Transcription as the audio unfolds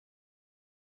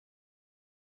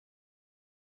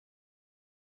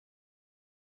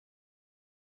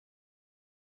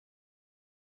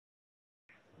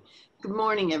Good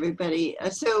morning, everybody.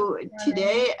 So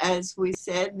today, as we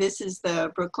said, this is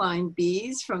the Brookline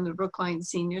Bees from the Brookline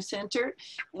Senior Center,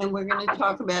 and we're going to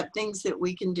talk about things that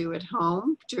we can do at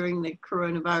home during the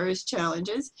coronavirus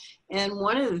challenges. And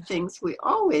one of the things we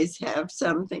always have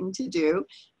something to do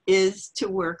is to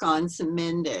work on some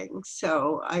mending.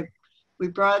 So we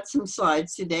brought some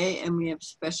slides today, and we have a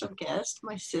special guest,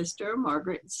 my sister,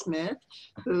 Margaret Smith,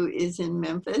 who is in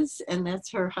Memphis, and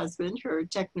that's her husband, her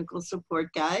technical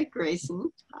support guy,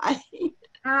 Grayson. Hi.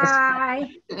 Hi.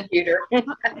 Peter. And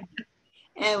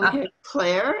we have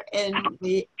Claire, and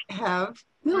we have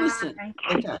Millicent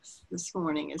Hi. with us this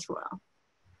morning as well.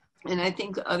 And I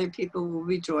think other people will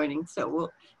be joining, so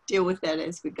we'll deal with that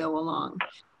as we go along.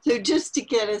 So just to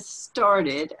get us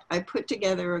started, I put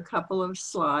together a couple of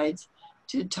slides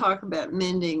to talk about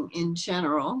mending in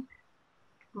general.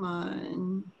 Come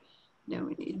on. No,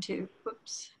 we need to,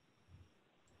 whoops.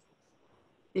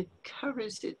 It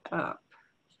covers it up.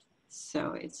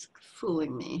 So it's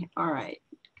fooling me. All right,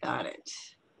 got it.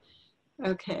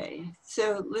 Okay,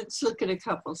 so let's look at a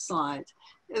couple slides.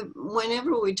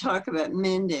 Whenever we talk about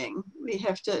mending, we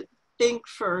have to think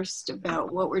first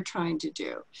about what we're trying to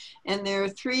do. And there are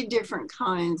three different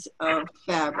kinds of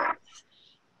fabrics.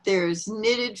 There's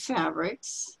knitted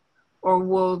fabrics or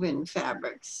woven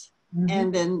fabrics.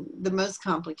 And then the most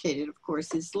complicated, of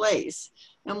course, is lace.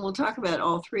 And we'll talk about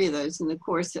all three of those in the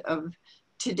course of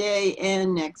today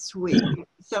and next week.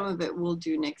 Some of it we'll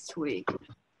do next week.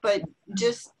 But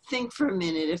just think for a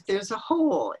minute, if there's a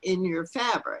hole in your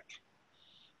fabric,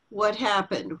 what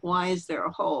happened? Why is there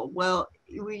a hole? Well,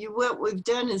 what we've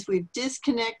done is we've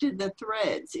disconnected the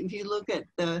threads. If you look at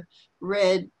the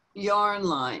red yarn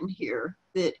line here,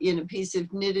 that in a piece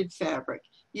of knitted fabric,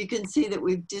 you can see that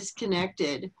we've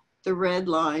disconnected the red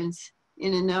lines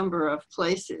in a number of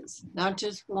places, not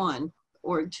just one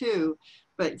or two,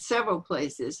 but several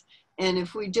places. And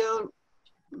if we don't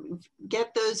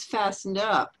get those fastened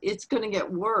up, it's going to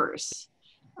get worse.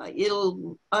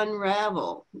 It'll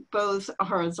unravel both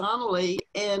horizontally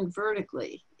and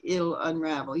vertically. It'll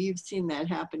unravel. You've seen that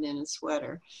happen in a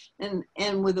sweater.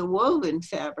 And with a woven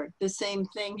fabric, the same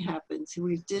thing happens.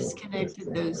 We've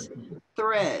disconnected those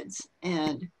threads,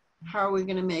 and how are we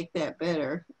going to make that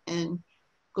better? And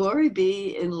glory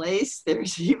be, in lace,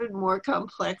 there's even more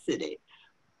complexity.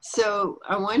 So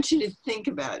I want you to think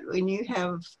about when you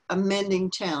have a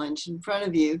mending challenge in front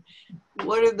of you,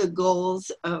 what are the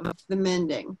goals of the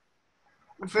mending?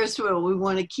 First of all, we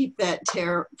want to keep that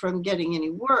tear from getting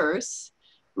any worse.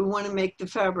 We want to make the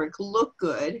fabric look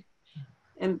good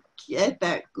and get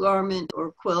that garment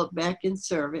or quilt back in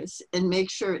service and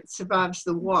make sure it survives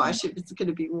the wash if it's going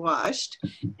to be washed.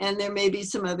 And there may be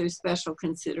some other special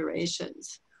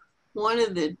considerations. One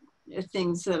of the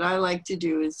things that I like to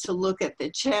do is to look at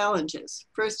the challenges.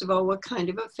 First of all, what kind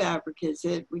of a fabric is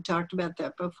it? We talked about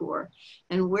that before.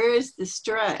 And where is the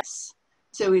stress?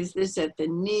 So is this at the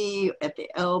knee, at the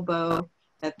elbow,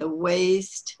 at the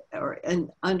waist, or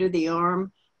under the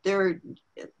arm? The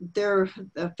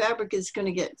fabric is going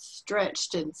to get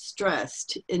stretched and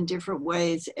stressed in different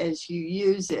ways as you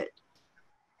use it.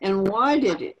 And why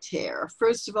did it tear?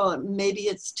 First of all, maybe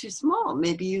it's too small.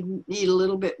 Maybe you need a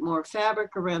little bit more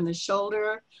fabric around the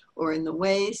shoulder or in the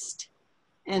waist.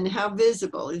 And how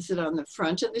visible? Is it on the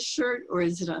front of the shirt or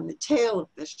is it on the tail of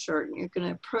the shirt? And you're going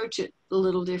to approach it a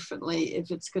little differently if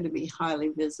it's going to be highly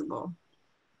visible.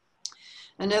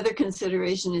 Another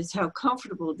consideration is how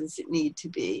comfortable does it need to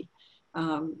be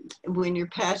when you're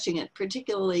patching it,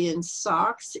 particularly in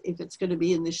socks, if it's going to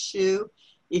be in the shoe.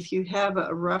 If you have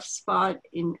a rough spot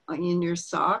in your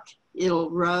sock, it'll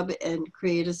rub and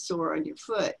create a sore on your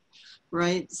foot,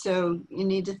 right? So you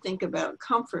need to think about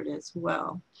comfort as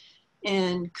well.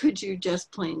 And could you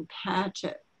just plain patch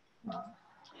it?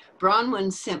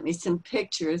 Bronwyn sent me some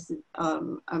pictures.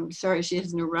 I'm sorry she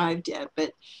hasn't arrived yet,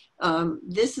 but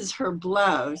this is her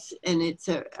blouse, and it's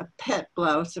a pet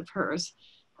blouse of hers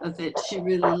that she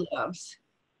really loves.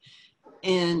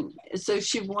 And so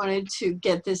she wanted to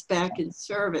get this back in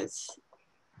service.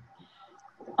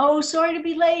 Oh, sorry to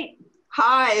be late.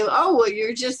 Hi. Oh, well,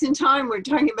 you're just in time. We're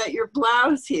talking about your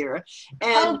blouse here.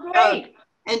 And, Oh, great.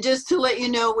 And just to let you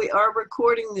know, we are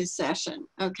recording this session,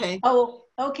 okay? Oh,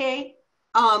 okay.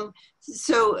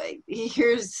 So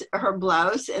here's her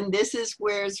blouse, and this is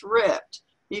where it's ripped.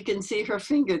 You can see her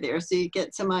finger there, so you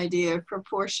get some idea of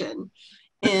proportion.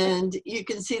 And you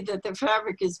can see that the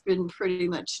fabric has been pretty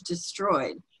much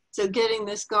destroyed. So getting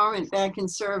this garment back in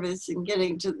service and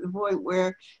getting to the point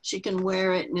where she can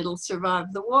wear it and it'll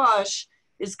survive the wash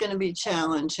is going to be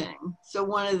challenging. So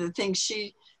one of the things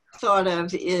she thought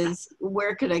of is,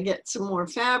 where could I get some more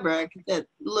fabric that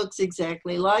looks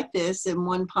exactly like this? And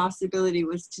one possibility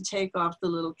was to take off the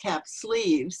little cap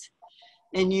sleeves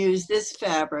and use this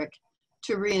fabric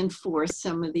to reinforce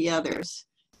some of the others.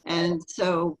 And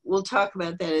so we'll talk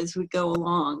about that as we go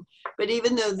along. But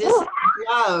even though this is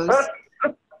blouse,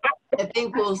 I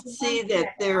think we'll see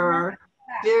that there are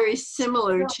very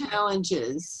similar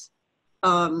challenges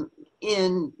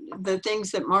in the things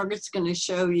that Margaret's going to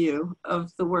show you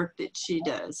of the work that she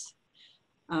does.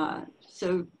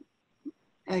 So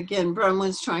again,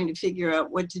 Bronwyn's trying to figure out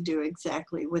what to do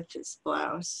exactly with this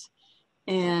blouse.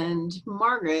 And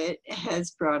Margaret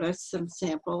has brought us some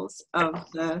samples of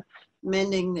the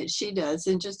mending that she does.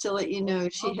 And just to let you know,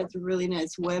 she has a really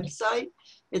nice website.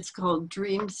 It's called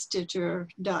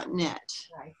dreamstitcher.net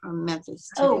from Memphis.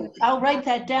 Oh, I'll write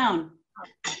that down.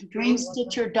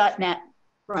 Dreamstitcher.net.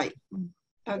 Right.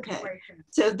 Okay.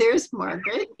 So there's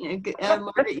Margaret.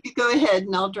 Margaret, you go ahead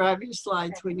and I'll drive your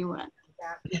slides when you want.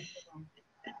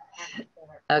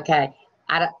 Okay.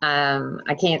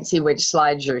 I can't see which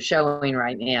slides you're showing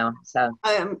right now. So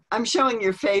I'm showing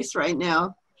your face right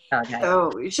now. okay.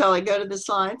 So shall I go to the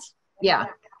slides? Yeah.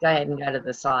 Go ahead and go to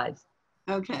the slides.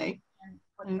 Okay.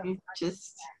 Let me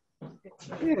just,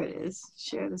 there it is.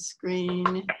 Share the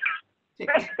screen. Pick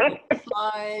the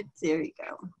slides. There you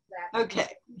go. Okay.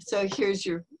 So here's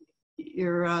your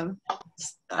here's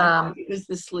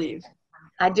the sleeve.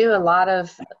 I do a lot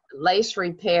of lace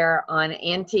repair on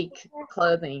antique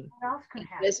clothing.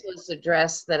 This was a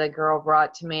dress that a girl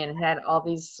brought to me and it had all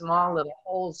these small little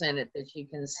holes in it that you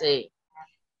can see.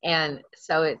 And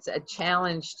so it's a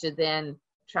challenge to then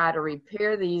try to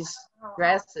repair these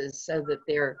dresses so that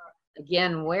they're,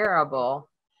 again, wearable,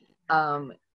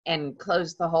 and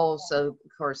close the holes so, of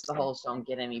course, the holes don't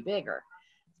get any bigger.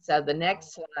 So the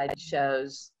next slide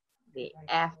shows the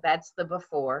after, that's the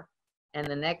before. And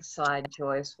the next slide,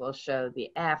 Joyce, will show the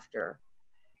after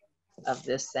of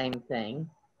this same thing.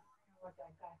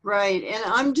 Right, and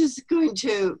I'm just going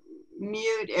to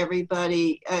mute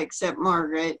everybody except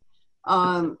Margaret,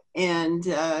 and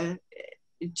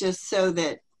just so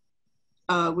that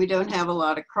we don't have a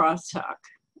lot of crosstalk,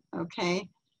 okay?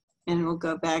 And we'll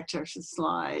go back to our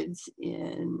slides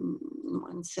in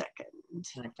 1 second.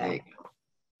 Okay. There you go.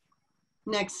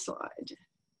 Next slide.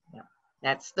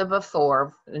 That's the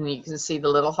before, and you can see the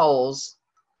little holes.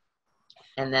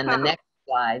 And then the next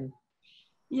slide.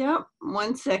 Yep,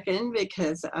 1 second,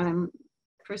 because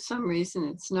for some reason,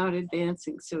 it's not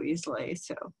advancing so easily.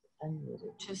 So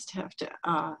just have to,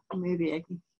 maybe I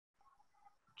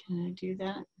can I do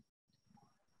that?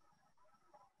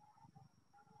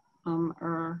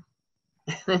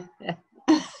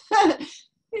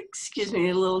 Excuse me,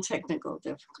 a little technical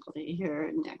difficulty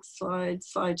here. Next slide,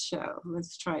 slideshow.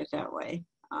 Let's try it that way.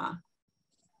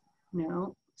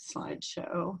 No,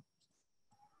 slideshow.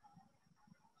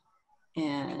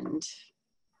 And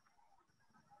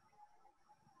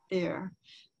there.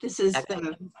 This is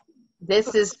the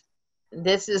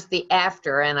this is the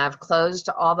after, and I've closed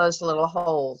all those little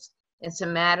holes. It's a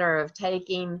matter of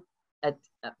taking a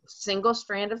single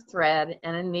strand of thread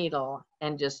and a needle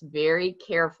and just very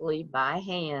carefully by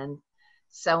hand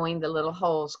sewing the little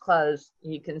holes closed.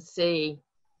 You can see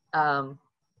a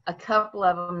couple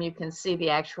of them, you can see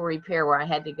the actual repair where I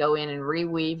had to go in and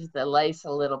reweave the lace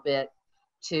a little bit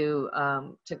to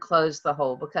close the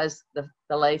hole, because the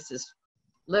lace is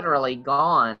literally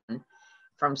gone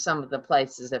from some of the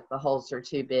places if the holes are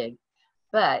too big.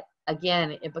 But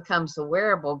again, it becomes a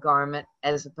wearable garment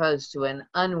as opposed to an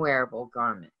unwearable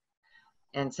garment.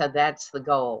 And so that's the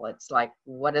goal. It's like,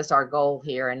 what is our goal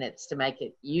here? And it's to make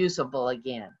it usable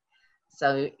again.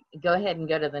 So go ahead and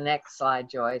go to the next slide,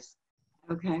 Joyce.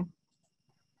 Okay.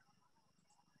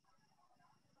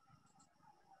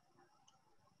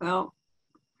 Well,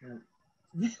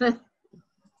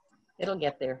 it'll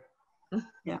get there.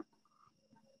 Yeah.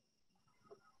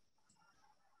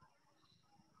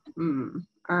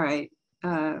 All right.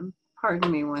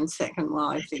 Pardon me 1 second while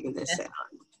I figure this out.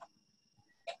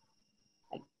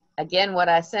 Again, what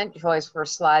I sent Joyce were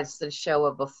slides that show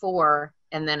a before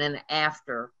and then an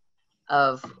after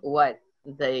of what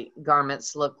the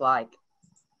garments look like.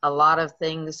 A lot of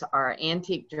things are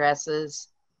antique dresses,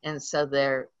 and so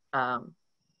they're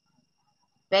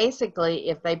basically,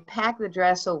 if they pack the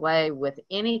dress away with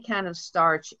any kind of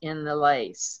starch in the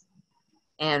lace,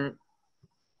 and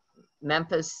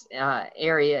Memphis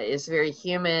area is very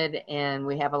humid and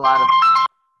we have a lot of,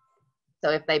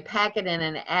 so if they pack it in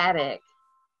an attic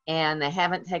and they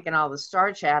haven't taken all the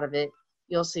starch out of it,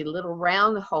 you'll see little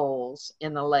round holes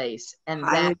in the lace, and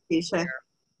that's where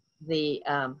the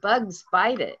bugs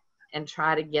bite it. and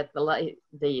try to get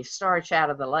the starch out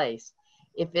of the lace.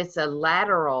 If it's a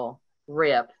lateral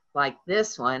rip like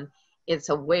this one, it's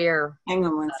a wear Hang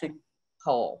on one second.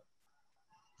 hole.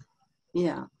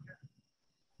 Yeah.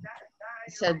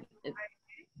 So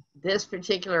this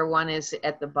particular one is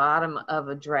at the bottom of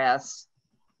a dress,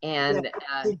 and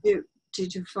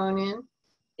Did you phone in?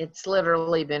 it's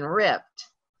literally been ripped.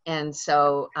 And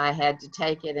so I had to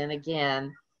take it in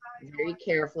again, very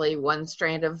carefully, one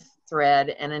strand of thread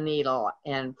and a needle,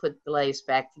 and put the lace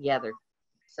back together.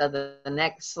 So the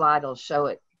next slide will show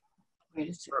it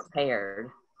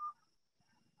repaired.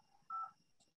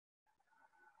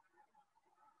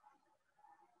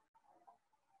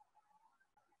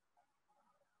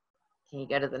 Can you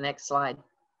go to the next slide?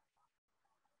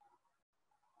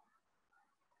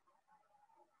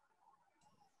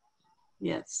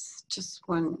 Yes, just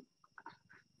one.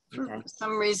 Okay. For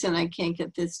some reason, I can't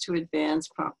get this to advance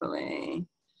properly.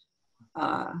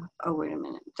 Oh, wait a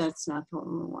minute. That's not the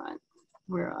one we want.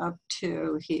 We're up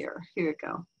to here. Here we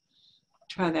go.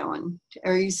 Try that one.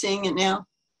 Are you seeing it now?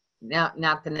 No,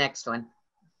 not the next one.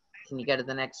 Can you go to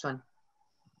the next one?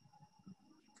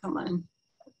 Come on.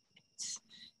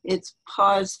 It's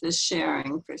paused the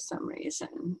sharing for some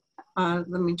reason. Let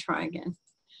me try again.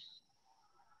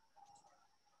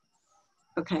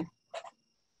 Okay.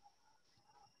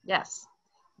 Yes,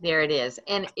 there it is.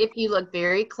 And if you look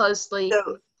very closely,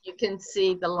 So, you can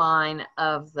see the line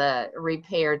of the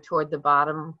repair toward the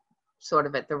bottom, sort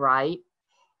of at the right,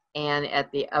 and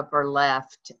at the upper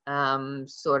left,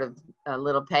 sort of a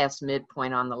little past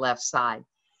midpoint on the left side.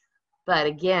 But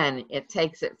again, it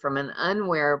takes it from an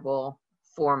unwearable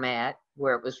format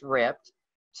where it was ripped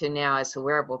to now it's a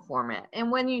wearable format.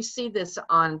 And when you see this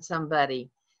on somebody,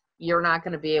 you're not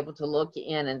going to be able to look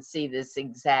in and see this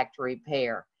exact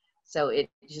repair. So it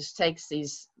just takes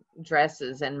these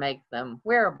dresses and make them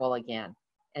wearable again.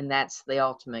 And that's the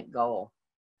ultimate goal.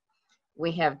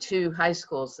 We have 2 high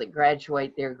schools that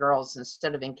graduate their girls,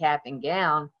 instead of in cap and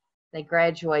gown, they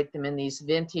graduate them in these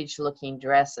vintage looking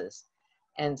dresses.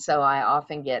 And so I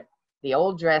often get the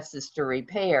old dresses to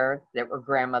repair that were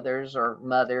grandmothers or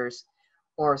mothers,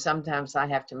 or sometimes I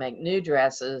have to make new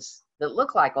dresses that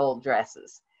look like old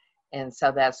dresses. And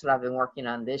so that's what I've been working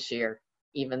on this year,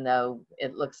 even though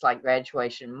it looks like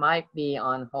graduation might be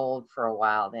on hold for a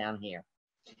while down here.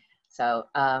 So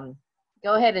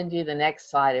go ahead and do the next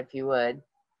slide if you would.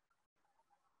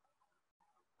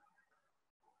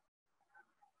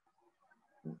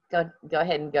 Go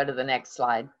ahead and go to the next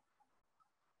slide.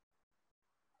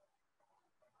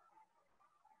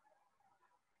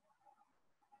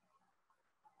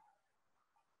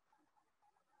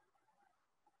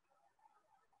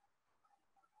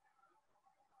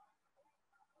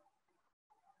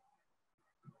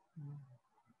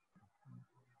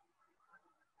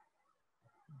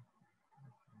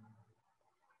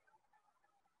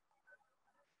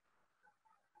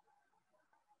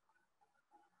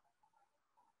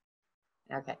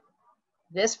 Okay.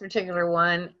 This particular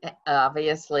one,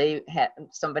 obviously,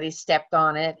 somebody stepped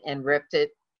on it and ripped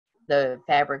the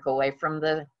fabric away from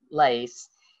the lace.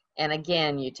 And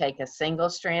again, you take a single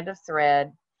strand of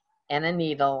thread and a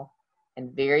needle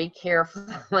and very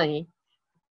carefully,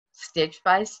 stitch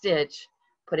by stitch,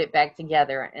 put it back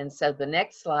together. And so the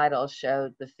next slide will show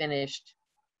the finished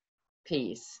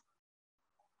piece.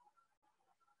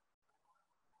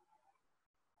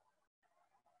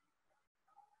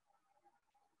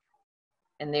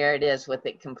 And there it is with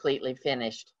it completely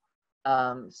finished.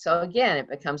 So again, it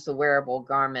becomes a wearable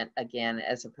garment again,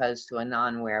 as opposed to a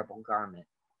non-wearable garment.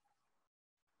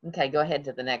 Okay, go ahead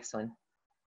to the next one.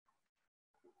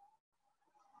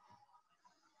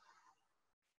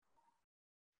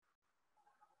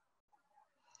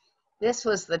 This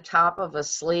was the top of a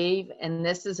sleeve, and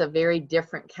this is a very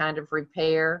different kind of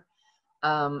repair.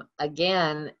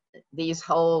 Again, these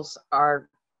holes are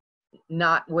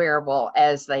not wearable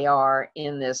as they are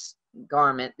in this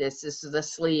garment. This is the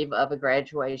sleeve of a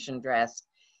graduation dress.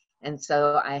 And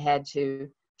so I had to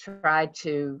try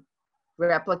to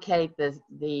replicate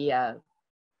the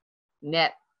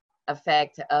net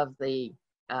effect of the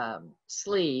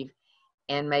sleeve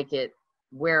and make it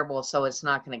wearable so it's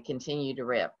not going to continue to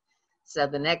rip. So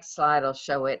the next slide will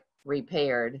show it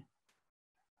repaired.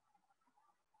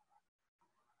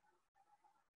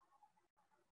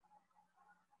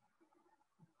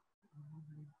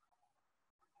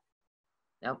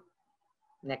 Nope.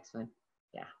 Next one.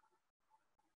 Yeah.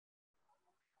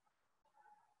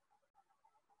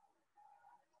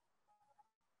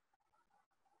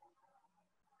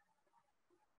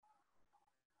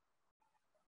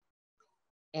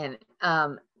 And,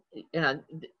 you know,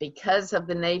 because of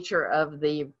the nature of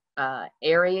the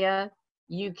area,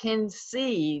 you can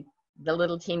see the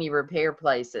little teeny repair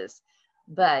places.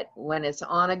 But when it's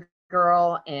on a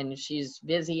girl and she's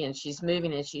busy and she's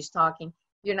moving and she's talking,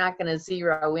 you're not going to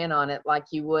zero in on it like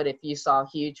you would if you saw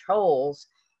huge holes.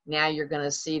 Now you're going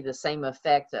to see the same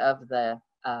effect of the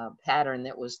pattern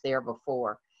that was there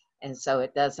before. And so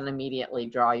it doesn't immediately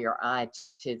draw your eye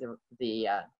to the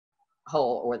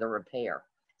hole or the repair.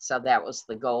 So that was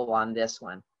the goal on this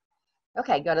one.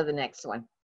 Okay, go to the next one.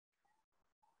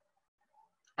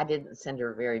 I didn't send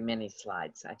her very many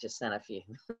slides. I just sent a few.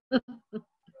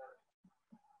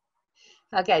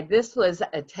 Okay, this was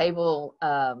a table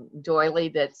doily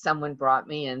that someone brought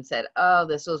me and said, oh,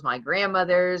 this was my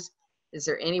grandmother's. Is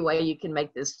there any way you can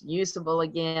make this usable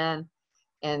again?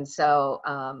 And so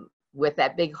with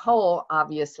that big hole,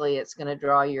 obviously it's going to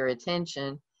draw your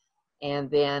attention.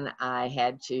 And then I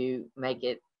had to make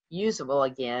it usable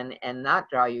again and not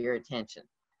draw your attention.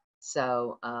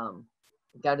 So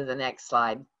go to the next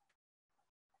slide.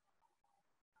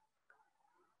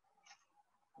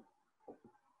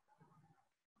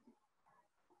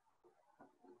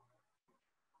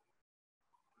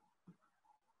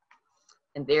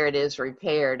 And there it is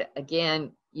repaired.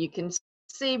 Again, you can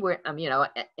see where, you know,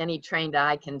 any trained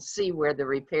eye can see where the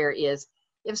repair is.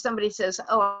 If somebody says,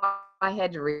 oh, I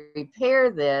had to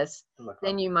repair this,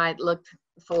 then you might look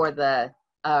for the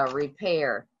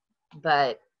repair.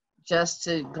 But just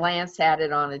to glance at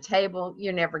it on a table,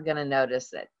 you're never going to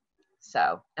notice it.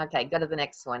 So, okay, go to the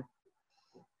next one.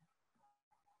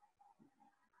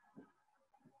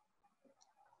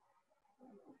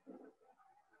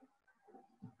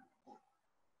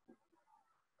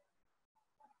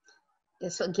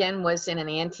 This again was in an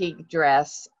antique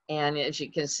dress, and as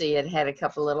you can see, it had a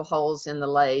couple little holes in the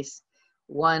lace.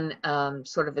 One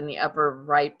sort of in the upper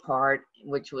right part,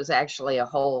 which was actually a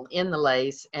hole in the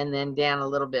lace, and then down a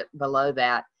little bit below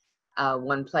that,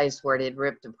 one place where it had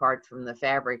ripped apart from the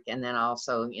fabric, and then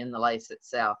also in the lace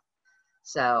itself.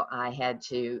 So I had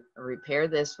to repair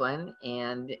this one,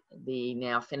 and the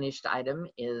now finished item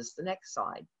is the next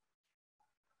slide.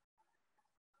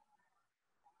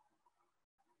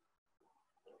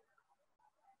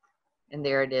 And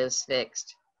there it is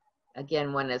fixed.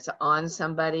 Again, when it's on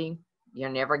somebody, you're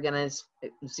never going to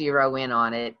zero in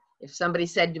on it. If somebody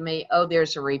said to me, oh,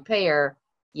 there's a repair,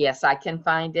 yes, I can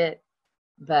find it,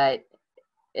 but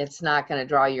it's not going to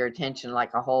draw your attention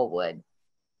like a hole would.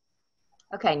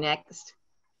 Okay, next.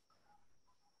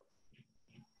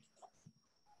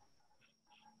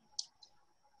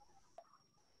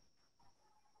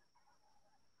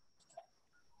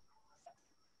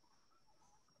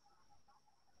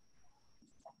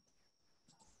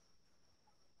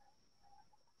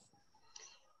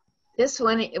 This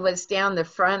one, it was down the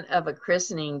front of a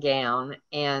christening gown,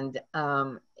 and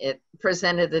it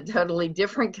presented a totally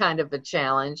different kind of a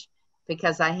challenge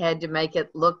because I had to make it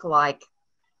look like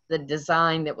the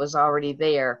design that was already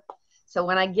there. So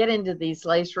when I get into these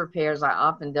lace repairs, I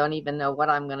often don't even know what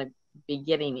I'm going to be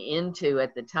getting into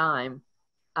at the time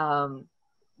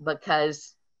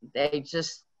because they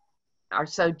just are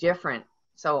so different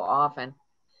so often.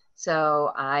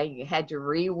 So I had to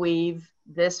reweave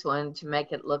this one to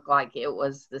make it look like it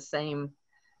was the same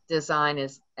design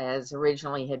as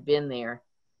originally had been there.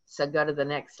 So go to the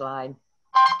next slide.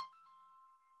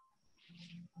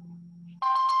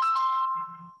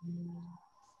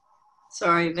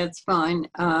 Sorry, that's fine.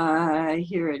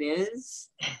 Here it is.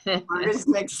 Where's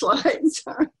next slide?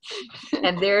 Sorry.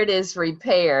 And there it is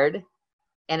repaired.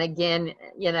 And again,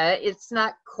 you know, it's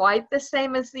not quite the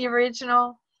same as the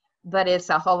original, but it's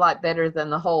a whole lot better than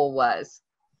the whole was.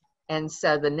 And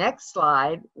so the next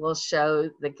slide will show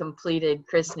the completed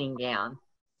christening gown.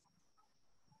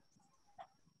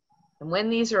 And when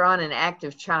these are on an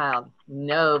active child,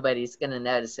 nobody's going to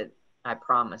notice it, I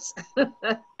promise.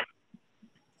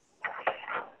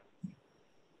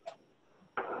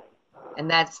 And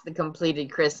that's the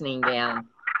completed christening gown.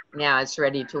 Now it's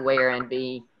ready to wear and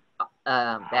be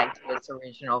back to its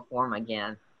original form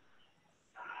again.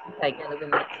 Okay, go to the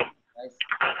next one, guys.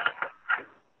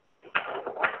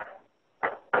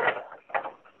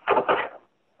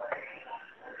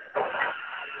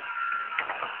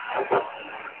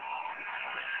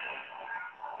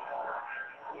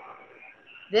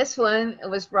 This one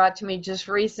was brought to me just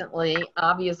recently,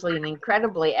 obviously an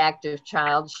incredibly active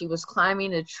child. She was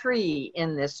climbing a tree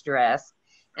in this dress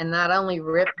and not only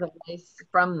ripped the lace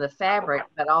from the fabric,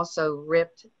 but also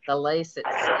ripped the lace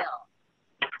itself.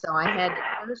 So I had to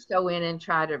first go in and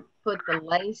try to put the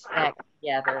lace back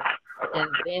together and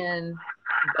then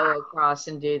go across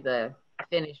and do the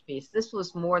finished piece. This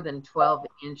was more than 12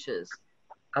 inches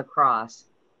across.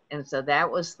 And so that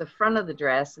was the front of the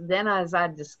dress. Then as I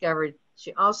discovered,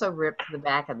 she also ripped the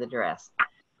back of the dress.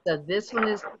 So this one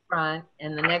is the front,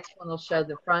 and the next one will show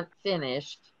the front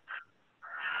finished.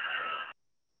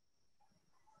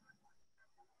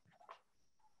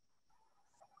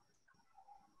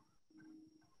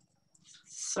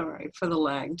 Sorry for the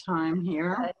lag time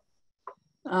here.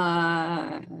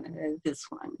 This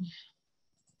one.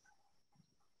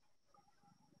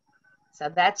 So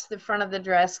that's the front of the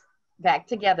dress back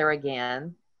together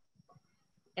again.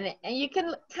 And you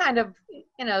can kind of,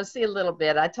 you know, see a little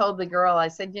bit. I told the girl, I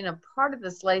said, you know, part of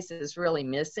this lace is really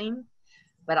missing,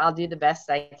 but I'll do the best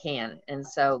I can. And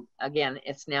so again,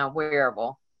 it's now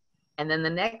wearable. And then the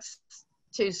next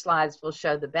two slides will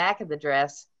show the back of the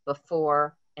dress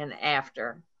before and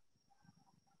after.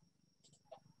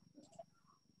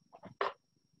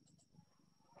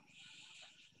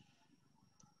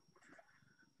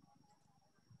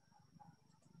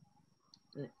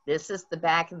 This is the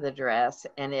back of the dress,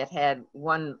 and it had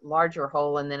one larger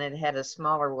hole, and then it had a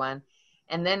smaller one.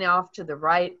 And then off to the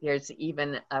right, there's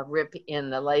even a rip in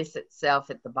the lace itself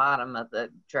at the bottom of the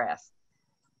dress.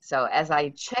 So as I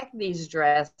check these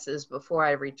dresses before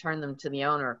I return them to the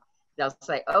owner, they'll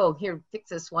say, oh, here, fix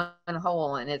this one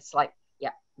hole. And it's like,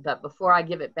 yeah, but before I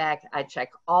give it back, I check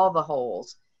all the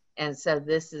holes. And so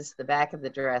this is the back of the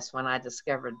dress when I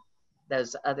discovered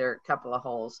those other couple of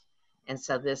holes. And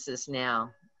so this is now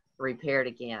repaired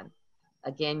again.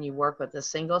 Again, you work with a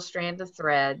single strand of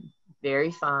thread,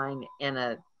 very fine, and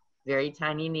a very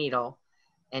tiny needle,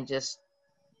 and just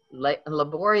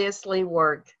laboriously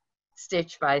work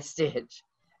stitch by stitch.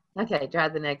 Okay, try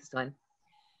the next one.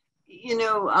 You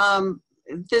know,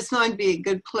 this might be a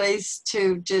good place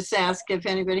to just ask if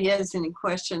anybody has any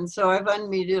questions. So I've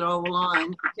unmuted all the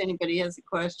line if anybody has a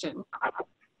question.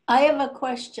 I have a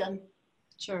question.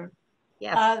 Sure.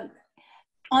 Yes.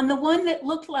 On the one that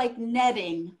looked like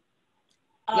netting,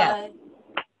 Yeah.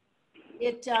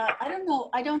 I don't know,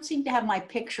 I don't seem to have my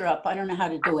picture up. I don't know how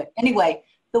to do it. Anyway,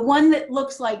 the one that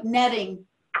looks like netting,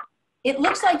 it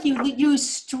looks like you use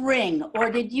string,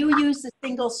 or did you use a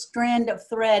single strand of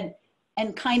thread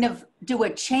and kind of do a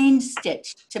chain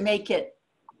stitch to make it?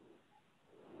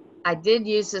 I did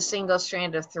use a single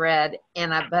strand of thread,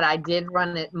 but I did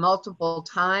run it multiple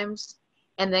times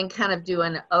and then kind of do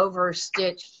an over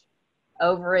stitch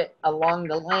over it along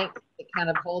the length to kind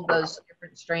of hold those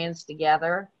different strands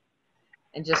together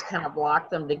and just kind of block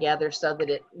them together so that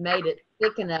it made it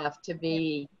thick enough to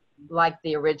be like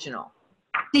the original.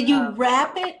 Did you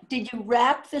wrap it? Did you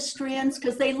wrap the strands?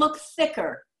 Because they look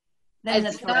thicker than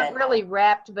the thread. It's not really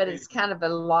wrapped, but it's kind of a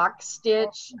lock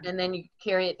stitch, and then you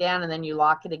carry it down and then you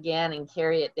lock it again and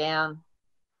carry it down.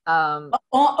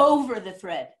 Over the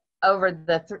thread. Over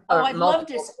the I'd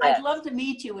love to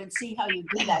meet you and see how you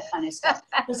do that kind of stuff.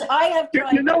 Because I have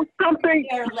tried. You know something?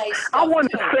 I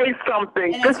want to say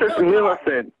something. This is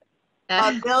Millicent.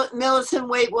 Millicent,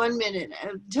 wait 1 minute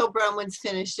until Bronwyn's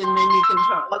finished, and then you can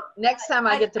talk. Well, next time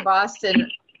I get to Boston,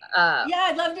 yeah,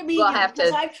 I'd love to meet you,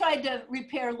 because I've tried to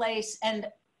repair lace and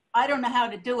I don't know how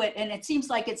to do it, and it seems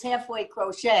like it's halfway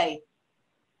crochet,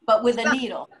 but with a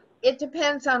needle. It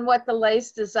depends on what the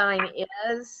lace design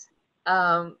is.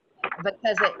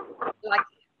 Because like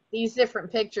these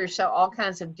different pictures show all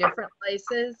kinds of different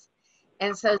laces,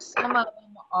 and so some of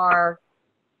them are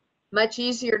much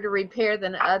easier to repair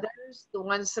than others. The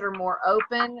ones that are more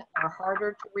open are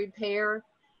harder to repair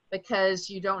because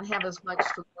you don't have as much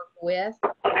to work with.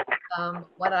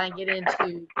 When I get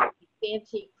into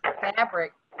antique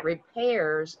fabric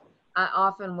repairs, I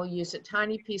often will use a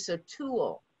tiny piece of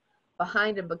tulle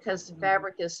behind them because the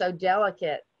fabric is so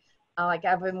delicate. Like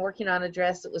I've been working on a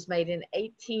dress that was made in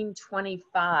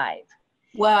 1825.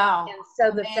 Wow. And so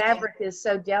the fabric is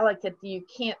so delicate that you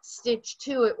can't stitch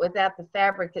to it without the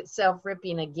fabric itself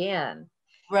ripping again.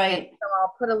 Right. And so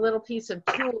I'll put a little piece of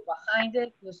tulle behind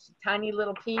it, just a tiny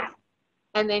little piece,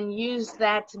 and then use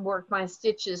that to work my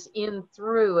stitches in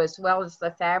through as well as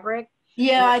the fabric.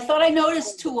 Yeah, I thought I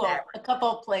noticed tulle a couple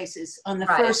of places on the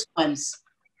first ones.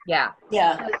 Yeah.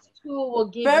 Yeah. So tulle will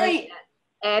give you that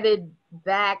added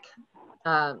back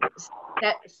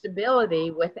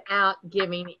stability without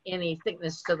giving any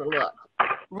thickness to the look.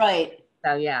 Right.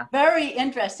 So yeah. Very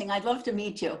interesting. I'd love to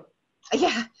meet you.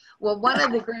 Yeah. Well, one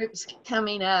of the groups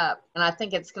coming up, and I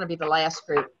think it's going to be the last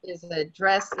group, is a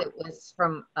dress that was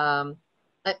from,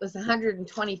 it was a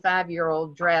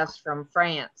 125-year-old dress from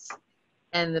France.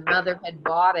 And the mother had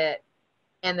bought it,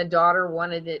 and the daughter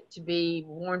wanted it to be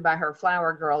worn by her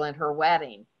flower girl in her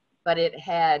wedding. But it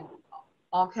had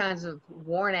all kinds of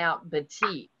worn out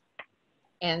batik.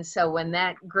 And so when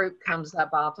that group comes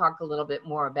up, I'll talk a little bit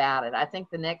more about it. I think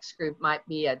the next group might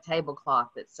be a tablecloth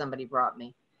that somebody brought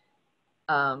me.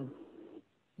 Can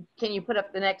you put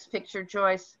up the next picture,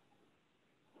 Joyce?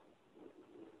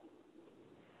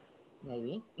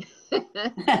 Maybe.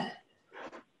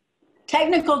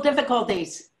 Technical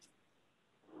difficulties.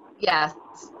 Yes.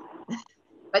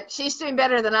 But she's doing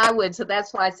better than I would, so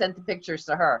that's why I sent the pictures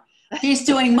to her. She's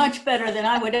doing much better than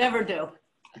I would ever do.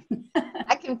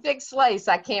 I can fix lace.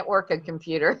 I can't work a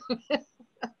computer.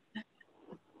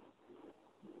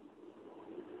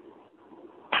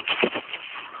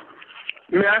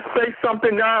 May I say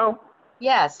something now?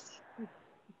 Yes.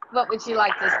 What would you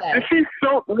like to say? Did she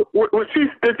sew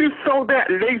that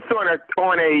lace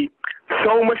on a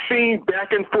sew machine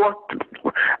back and forth,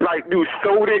 like you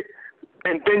sewed it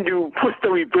and then you push the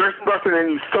reverse button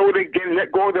and you sewed it again and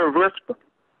let go of the reverse button?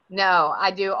 No,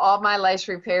 I do all my lace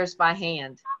repairs by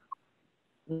hand.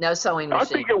 No sewing machine. I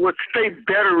think it would stay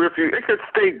better it could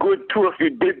stay good too if you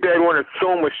did that on a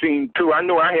sewing machine too. I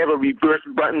know I have a reverse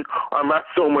button on my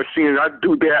sewing machine and I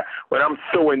do that when I'm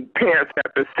sewing pants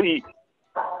at the seat.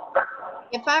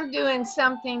 If I'm doing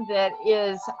something that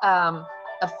is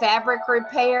a fabric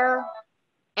repair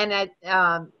and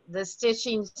the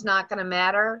stitching's not going to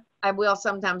matter, I will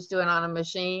sometimes do it on a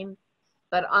machine.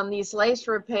 But on these lace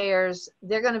repairs,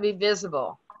 they're going to be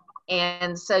visible.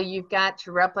 And so you've got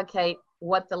to replicate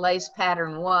what the lace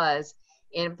pattern was.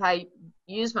 And if I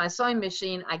use my sewing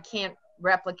machine, I can't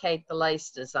replicate the lace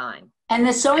design. And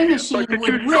the sewing machine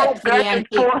would rip the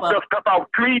antique book. About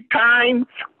 3 times?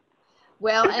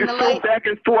 Well, and the lace back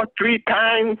and forth 3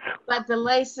 times. But the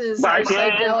laces are so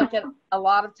delicate. A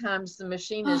lot of times the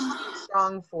machine is too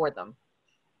strong for them.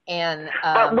 And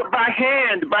but by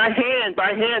hand,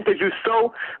 did you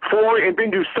sew forward and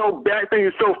then you sew back, then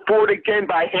you sew forward again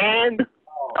by hand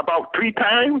about 3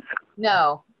 times?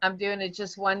 No, I'm doing it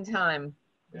just one time,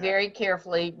 very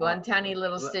carefully, one tiny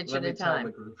little stitch at a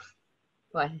time.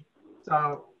 What?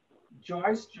 So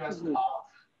Joyce just off.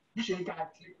 She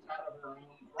got kicked out of her own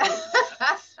group.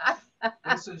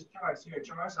 This is Joyce. Here,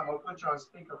 Joyce, I'm gonna put you on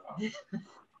speakerphone.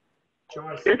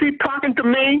 Joyce. Is he talking to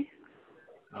me?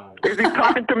 Is he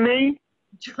talking to me?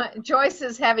 Joyce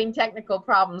is having technical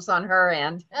problems on her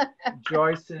end.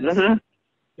 Joyce's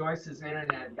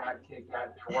internet got kicked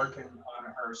out. They're working on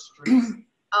her stream.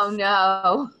 Oh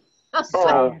no.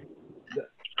 Oh.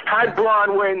 Hi,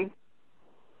 Bronwyn.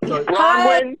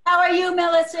 Hi, how are you,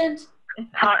 Millicent?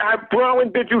 Hi,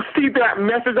 Bronwyn. Did you see that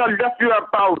message I left you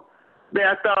about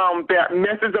that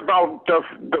message about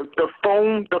the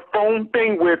phone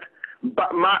thing with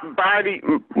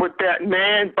that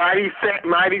man,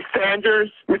 Mighty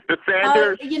Sanders, Mr.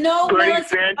 Sanders? You know,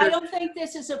 Millicent, I don't think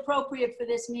this is appropriate for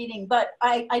this meeting, but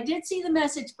I did see the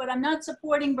message, but I'm not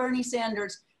supporting Bernie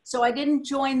Sanders, so I didn't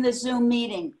join the Zoom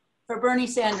meeting for Bernie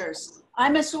Sanders.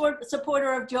 I'm a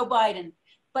supporter of Joe Biden,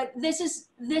 but this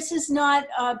is not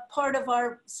part of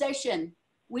our session.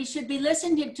 We should be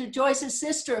listening to Joyce's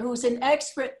sister, who's an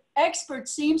expert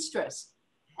seamstress,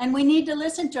 and we need to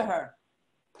listen to her.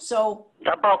 So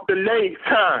about the lace,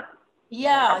 huh?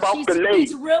 Yeah,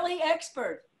 she's really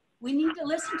expert. We need to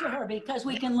listen to her because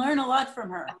we can learn a lot from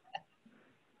her.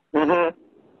 Mm-hmm.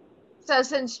 So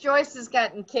since Joyce has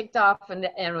gotten kicked off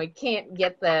and we can't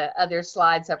get the other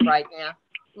slides up right now,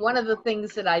 one of the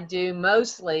things that I do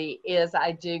mostly is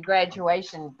I do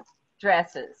graduation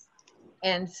dresses.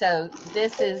 And so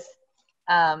this is,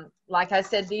 like I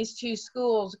said, these 2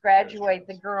 schools graduate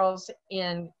the girls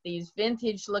in these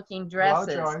vintage looking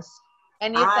dresses. Hello, Joyce.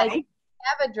 And if they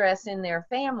have a dress in their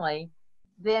family,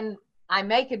 then I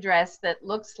make a dress that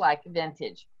looks like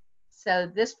vintage. So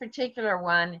this particular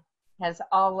one has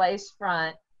all lace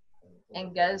front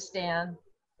and goes down.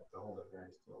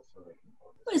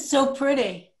 It's so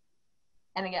pretty.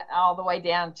 And again, all the way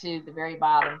down to the very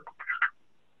bottom.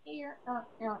 Here,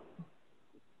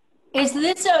 Is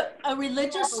this a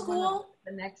religious school?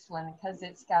 The next one, because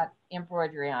it's got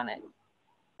embroidery on it.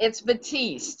 It's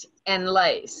batiste and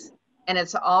lace, and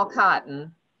it's all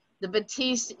cotton. The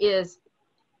batiste is,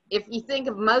 if you think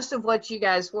of most of what you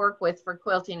guys work with for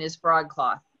quilting is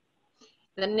broadcloth.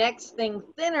 The next thing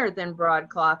thinner than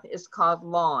broadcloth is called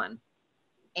lawn,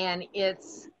 and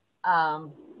it's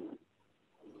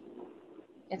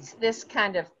this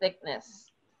kind of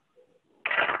thickness.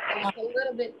 It's a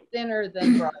little bit thinner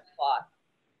than broadcloth.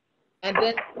 And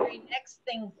then the next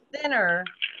thing thinner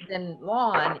than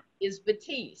lawn is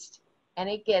batiste, and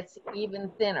it gets even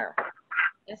thinner.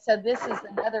 And so this is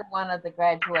another one of the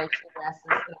graduation dresses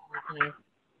that I'm working,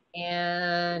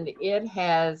 and it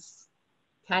has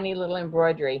tiny little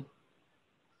embroidery.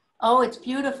 Oh, it's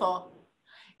beautiful.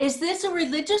 Is this a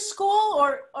religious school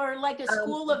or like a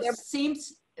school of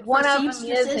One of them is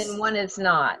seamstresses? and one is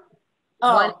not.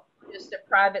 Oh. One is just a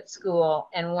private school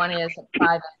and one is a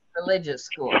private religious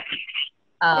school.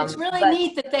 It's really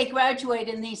neat that they graduate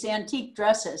in these antique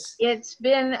dresses. It's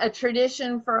been a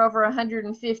tradition for over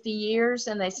 150 years,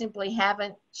 and they simply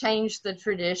haven't changed the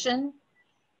tradition.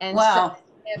 And wow. So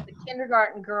if the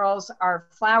kindergarten girls are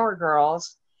flower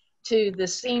girls to the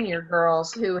senior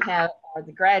girls who are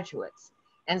the graduates.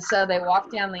 And so they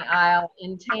walk down the aisle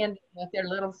in tandem with their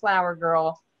little flower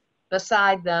girl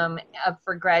beside them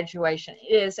for graduation.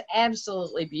 It is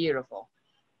absolutely beautiful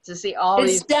to see all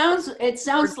these. It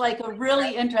sounds like a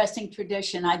really interesting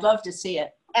tradition. I'd love to see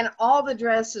it. And all the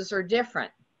dresses are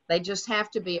different. They just have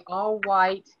to be all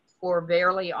white or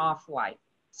barely off-white.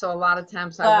 So a lot of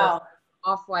times I work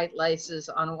off-white laces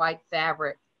on white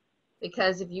fabric,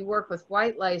 because if you work with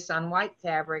white lace on white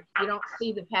fabric, you don't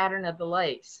see the pattern of the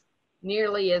lace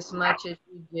nearly as much as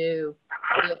you do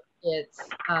if it's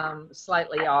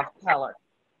slightly off color.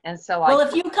 And so well,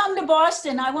 if you come to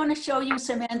Boston, I want to show you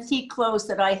some antique clothes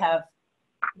that I have.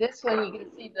 This one, you can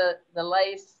see the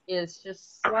lace is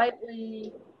just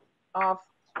slightly off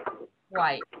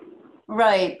white.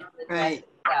 Right. Right.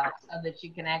 So that you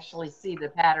can actually see the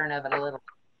pattern of it a little.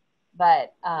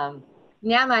 But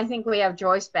now I think we have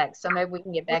Joyce back, so maybe we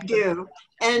can get back. We do.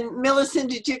 And Millicent,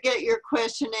 did you get your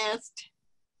question asked?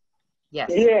 Yes.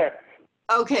 Yeah.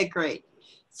 Okay, great.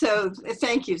 So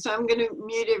thank you. So I'm going to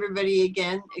mute everybody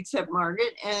again, except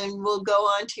Margaret, and we'll go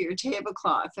on to your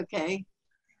tablecloth, okay?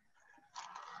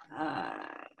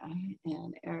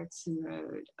 And Erickson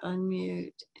Road,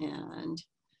 unmute, and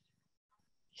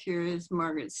here is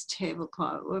Margaret's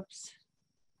tablecloth. Whoops.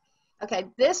 Okay,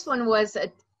 this one was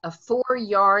a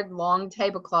 4-yard long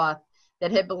tablecloth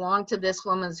that had belonged to this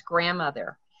woman's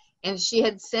grandmother. And she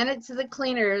had sent it to the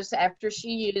cleaners after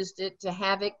she used it to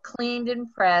have it cleaned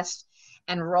and pressed,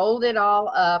 and rolled it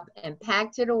all up and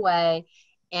packed it away,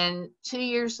 and 2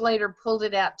 years later pulled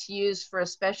it out to use for a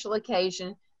special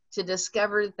occasion, to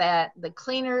discover that the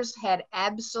cleaners had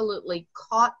absolutely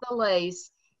caught the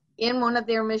lace in one of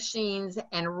their machines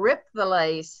and ripped the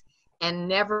lace and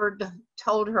never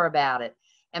told her about it.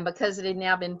 And because it had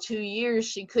now been 2 years,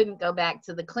 she couldn't go back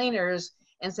to the cleaners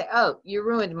and say, oh, you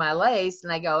ruined my lace.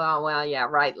 And they go, oh, well, yeah,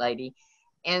 right, lady.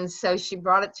 And so she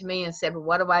brought it to me and said, well,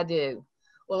 what do I do?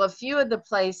 Well, a few of the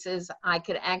places I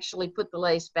could actually put the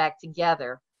lace back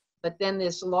together, but then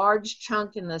this large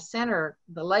chunk in the center,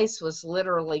 the lace was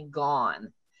literally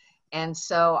gone. And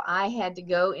so I had to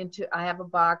go I have a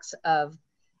box of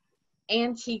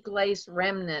antique lace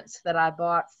remnants that I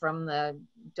bought from the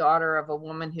daughter of a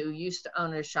woman who used to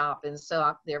own a shop. And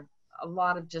so there are a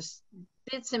lot of just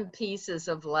bits and pieces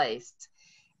of lace.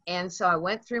 And so I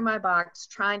went through my box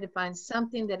trying to find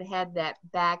something that had that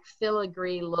back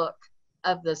filigree look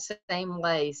of the same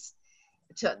lace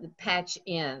to patch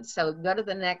in. So go to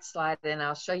the next slide and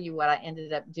I'll show you what I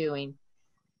ended up doing.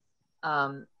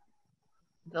 The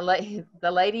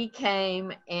lady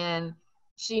came and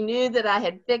she knew that I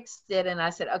had fixed it, and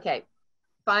I said, okay,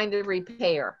 find a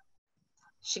repair.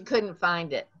 She couldn't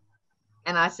find it.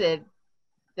 And I said,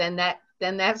 then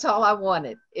that's all I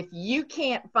wanted. If you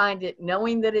can't find it,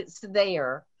 knowing that it's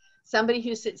there, somebody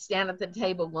who sits down at the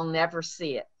table will never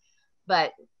see it.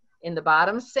 But in the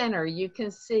bottom center, you can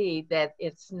see that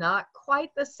it's not quite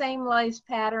the same lace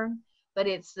pattern, but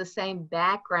it's the same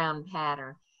background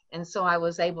pattern. And so I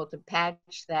was able to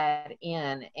patch that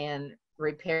in and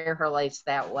repair her lace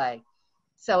that way.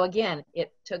 So again,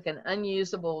 it took an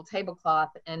unusable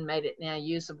tablecloth and made it now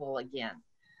usable again.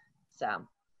 So,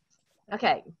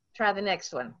 okay, try the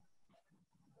next one.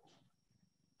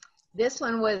 This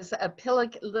one was a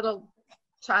little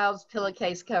child's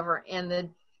pillowcase cover, and the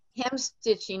hem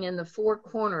stitching in the 4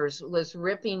 corners was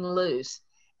ripping loose.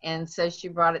 And so she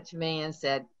brought it to me and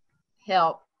said,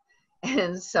 help.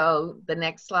 And so the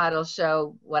next slide will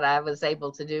show what I was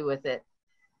able to do with it.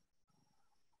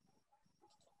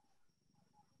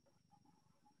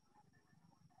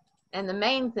 And the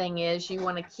main thing is you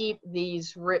want to keep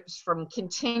these rips from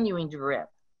continuing to rip.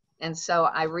 And so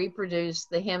I reproduced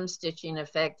the hem stitching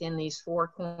effect in these 4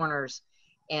 corners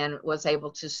and was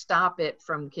able to stop it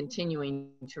from continuing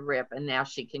to rip. And now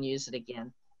she can use it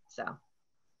again. So,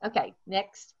 okay,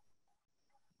 next.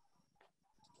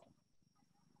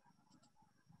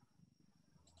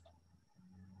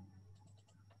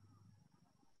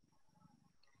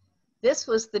 This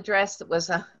was the dress that was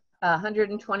a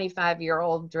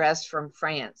 125-year-old dress from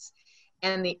France.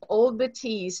 And the old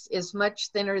batiste is much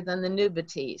thinner than the new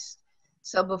batiste.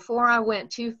 So before I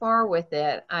went too far with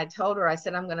it, I told her, I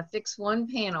said, I'm going to fix one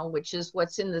panel, which is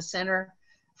what's in the center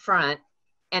front.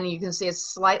 and you can see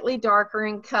it's slightly darker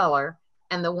in color,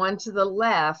 and the one to the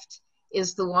left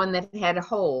is the one that had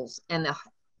holes, and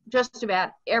just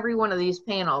about every one of these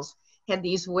panels had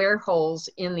these wear holes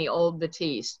in the old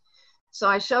batiste. So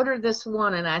I showed her this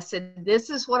one and I said, this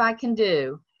is what I can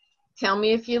do. Tell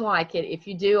me if you like it. If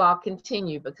you do, I'll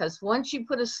continue, because once you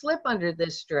put a slip under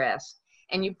this dress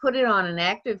and you put it on an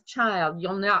active child,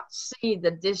 you'll not see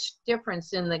the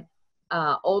difference in the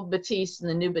old batiste and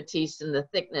the new batiste and the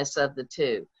thickness of the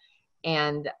two.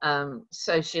 And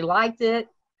so she liked it.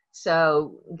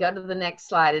 So go to the next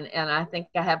slide. And I think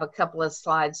I have a couple of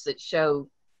slides that show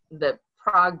the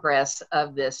progress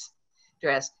of this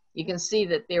dress. You can see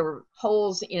that there were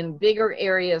holes in bigger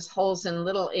areas, holes in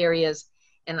little areas,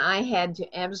 and I had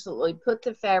to absolutely put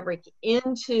the fabric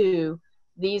into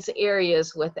these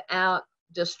areas without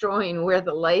destroying where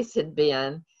the lace had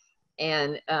been.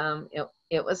 And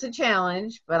it was a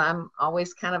challenge, but I'm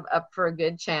always kind of up for a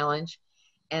good challenge.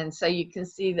 And so you can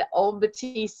see the old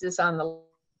batiste is on the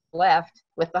left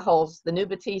with the holes. The new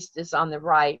batiste is on the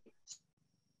right,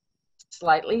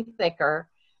 slightly thicker.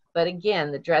 But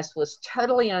again, the dress was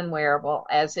totally unwearable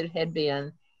as it had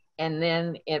been, and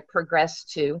then it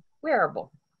progressed to wearable.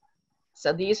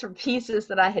 So these are pieces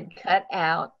that I had cut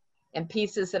out and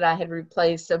pieces that I had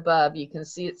replaced above. You can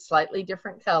see it's slightly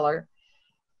different color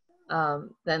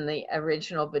than the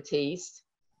original batiste.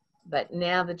 But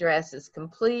now the dress is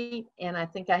complete, and I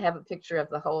think I have a picture of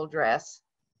the whole dress.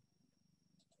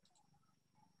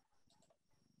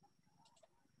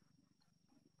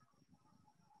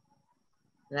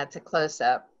 And that's a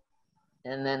close-up.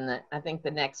 And then I think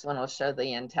the next one will show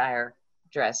the entire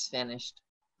dress finished.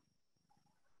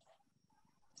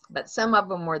 But some of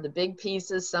them were the big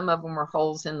pieces, some of them were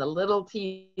holes in the little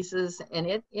pieces, and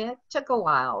it took a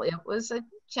while. It was a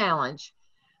challenge.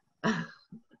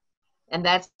 And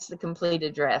that's the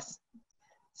completed dress.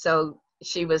 So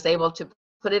she was able to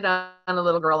put it on a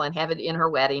little girl and have it in her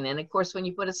wedding. And of course, when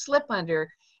you put a slip under,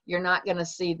 you're not going to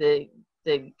see the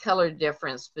color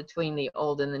difference between the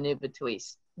old and the new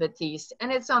batiste,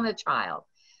 and it's on a child.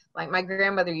 Like my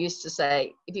grandmother used to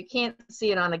say, if you can't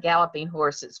see it on a galloping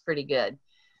horse, it's pretty good.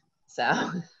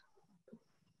 So.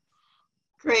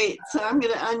 Great. So I'm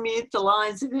going to unmute the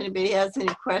lines if anybody has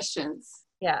any questions.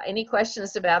 Yeah. Any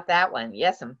questions about that one?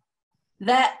 Yes, ma'am.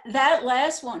 That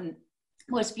last one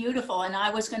was beautiful, and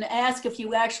I was going to ask if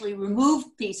you actually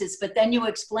removed pieces, but then you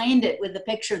explained it with the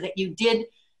picture that you did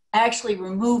actually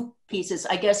remove pieces,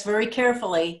 I guess very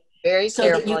carefully. Very so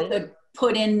carefully. that you could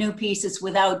put in new pieces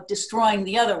without destroying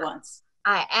the other ones.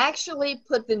 I actually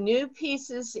put the new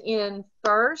pieces in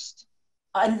first.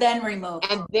 And then remove.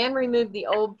 And then remove the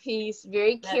old piece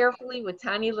very carefully with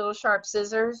tiny little sharp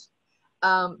scissors,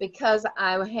 because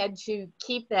I had to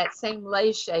keep that same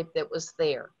lace shape that was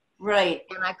there. Right.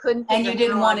 And I couldn't. And you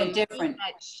didn't want it different.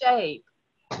 That shape,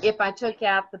 if I took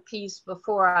out the piece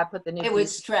before I put the new piece. It would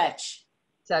stretch.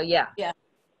 So yeah. Yeah.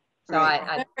 So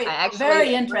I actually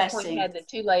very interesting. Had the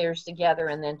two layers together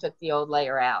and then took the old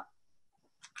layer out.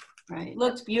 Right.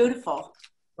 Looks beautiful.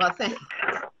 Well, thanks.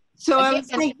 So again, I was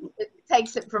thinking, it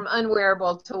takes it from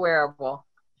unwearable to wearable.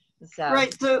 So.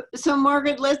 Right. So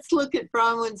Margaret, let's look at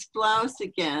Bronwyn's blouse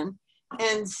again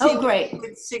and see what you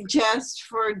would suggest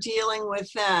for dealing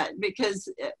with that, because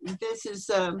this is,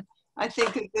 I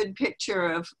think, a good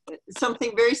picture of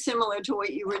something very similar to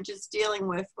what you were just dealing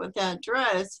with that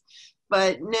dress.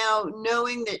 But now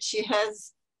knowing that she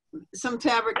has some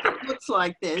fabric that looks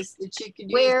like this, that she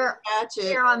could use to match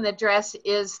it. Where on the dress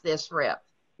is this rip?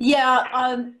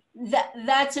 Yeah,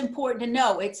 that's important to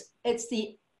know. It's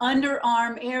the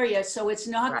underarm area, so it's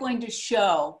not going to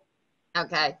show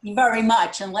very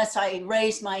much unless I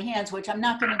raise my hands, which I'm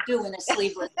not going to do in a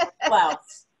sleeveless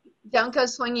blouse. Don't go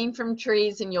swinging from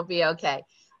trees and you'll be okay.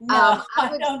 No,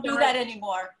 I don't do that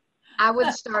anymore. I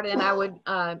would start, and I would,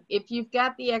 if you've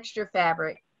got the extra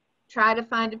fabric, try to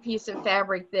find a piece of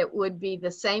fabric that would be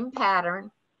the same pattern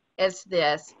as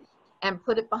this and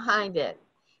put it behind it.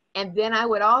 And then I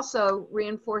would also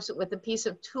reinforce it with a piece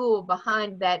of tulle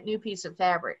behind that new piece of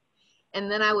fabric.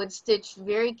 And then I would stitch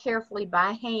very carefully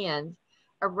by hand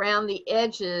around the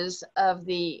edges of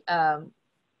the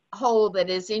hole that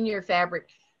is in your fabric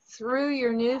through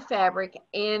your new fabric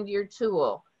and your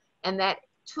tulle. And that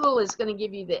tulle is going to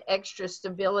give you the extra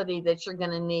stability that you're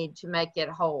going to need to make it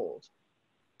hold.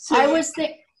 So I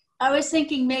was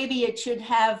thinking maybe it should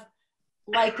have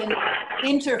like an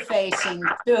interfacing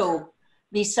too,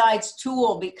 besides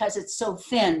tulle, because it's so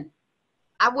thin.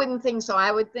 I wouldn't think so.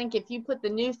 I would think if you put the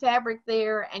new fabric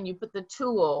there and you put the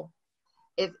tulle,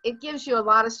 it gives you a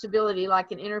lot of stability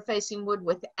like an interfacing would,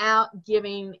 without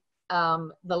giving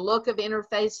the look of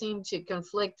interfacing to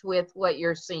conflict with what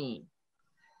you're seeing.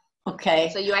 Okay.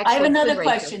 So you I have actually another could raise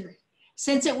question.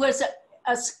 Since it was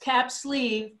a cap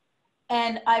sleeve,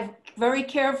 and I've very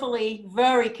carefully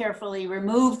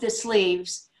removed the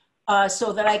sleeves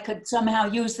so that I could somehow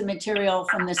use the material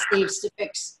from the sleeves to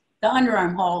fix the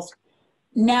underarm holes.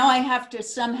 Now I have to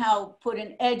somehow put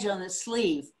an edge on the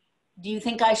sleeve. Do you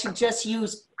think I should just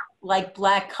use like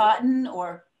black cotton,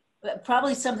 or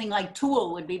probably something like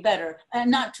tulle would be better?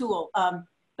 Not tulle,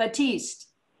 batiste.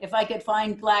 If I could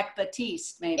find black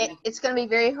batiste, maybe. It's going to be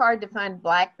very hard to find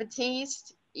black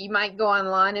batiste. You might go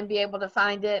online and be able to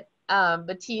find it.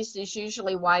 Batiste is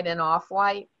usually white and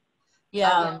off-white.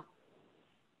 Yeah.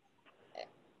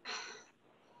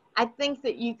 I think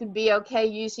that you could be okay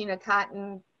using a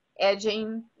cotton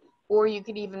edging, or you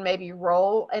could even maybe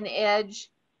roll an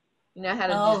edge. You know how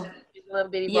to do a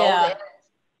little bitty rolled edge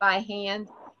by hand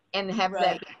and have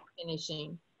that be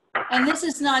finishing. And this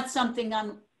is not something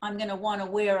I'm going to want to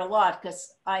wear a lot,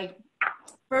 because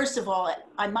first of all,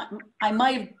 I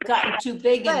might have gotten too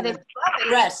big in the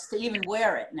dress to even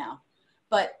wear it now.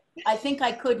 But I think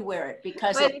I could wear it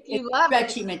because it's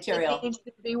stretchy material. It needs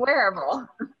to be wearable.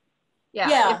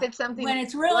 Yeah. If it's something when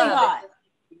it's really hot,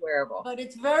 wearable. But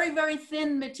it's very, very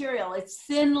thin material. It's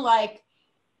thin, like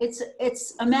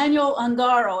it's Emmanuel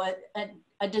Ungaro,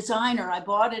 a designer. I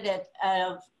bought it at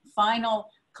a final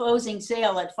closing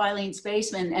sale at Filene's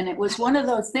Basement, and it was one of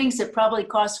those things that probably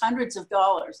cost hundreds of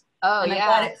dollars. Oh, and yeah. I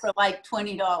got it for like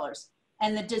 $20,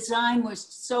 and the design was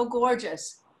so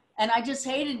gorgeous, and I just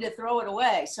hated to throw it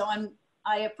away. So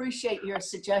I appreciate your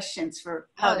suggestions for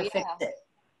how to fix it.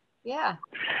 Yeah.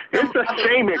 It's a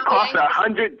shame it cost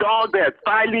 $100 at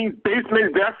Filene's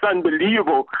Basement. That's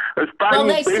unbelievable.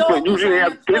 Filene's Basement usually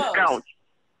have discounts.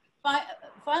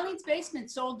 Filene's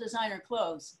Basement sold designer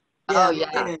clothes. Oh,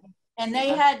 yeah. And they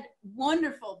had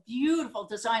wonderful, beautiful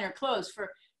designer clothes for,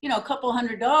 a couple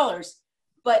 $100.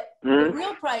 But the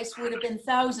real price would have been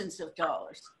thousands of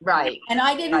dollars. Right. And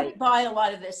I didn't buy a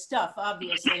lot of this stuff,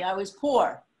 obviously. I was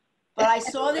poor. But I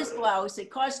saw this blouse. It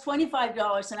cost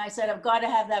 $25, and I said, I've got to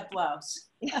have that blouse.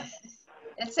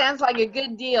 It sounds like a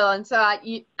good deal. And so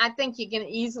I think you can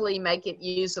easily make it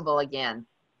usable again.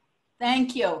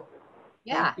 Thank you.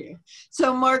 Yeah. Thank you.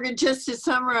 So, Margaret, just to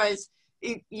summarize,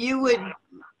 you would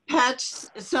patch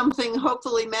something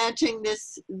hopefully matching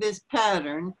this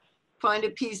pattern, find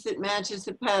a piece that matches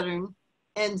the pattern,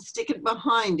 and stick it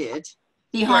behind it.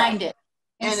 Behind it,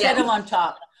 instead of on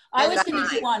top. I was going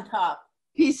to do on top.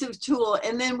 Piece of tulle,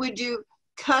 and then would you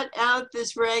cut out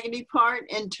this raggedy part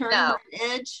and turn the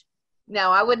edge?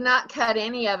 No, I would not cut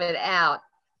any of it out.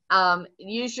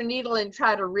 Use your needle and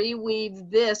try to reweave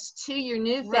this to your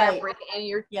new fabric and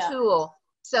your tulle,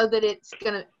 so that it's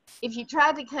gonna, if you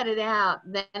try to cut it out,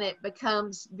 then it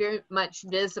becomes very much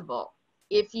visible.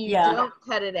 If you don't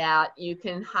cut it out, you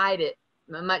can hide it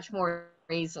much more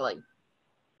easily.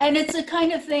 And it's the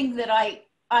kind of thing that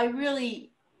I really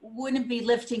wouldn't be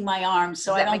lifting my arms,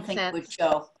 so I don't think it would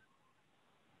show.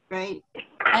 Right.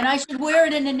 And I should wear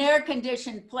it in an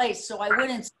air-conditioned place so I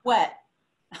wouldn't sweat.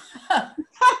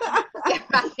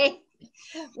 Right.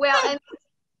 Well, and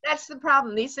that's the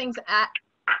problem. These things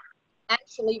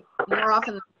actually more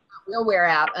often than not will wear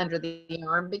out under the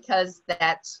arm, because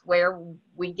that's where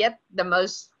we get the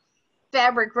most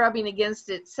fabric rubbing against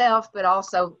itself, but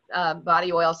also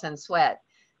body oils and sweat.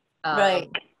 Right.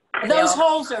 Those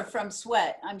holes are from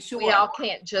sweat, I'm sure. We all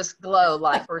can't just glow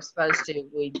like we're supposed to.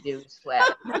 We do sweat.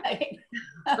 Right.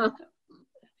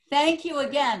 Thank you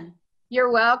again.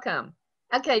 You're welcome.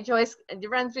 Okay, Joyce,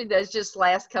 run through those just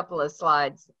last couple of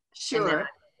slides. Sure. And then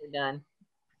we're done.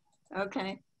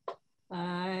 Okay.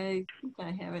 I think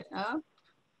I have it up.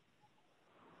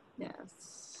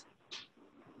 Yes.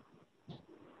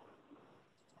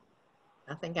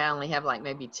 I think I only have like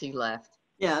maybe 2 left.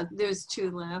 Yeah, there's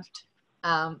 2 left.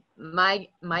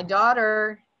 My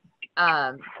daughter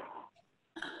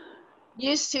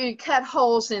used to cut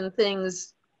holes in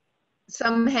things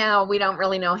somehow. We don't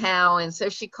really know how. And so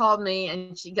she called me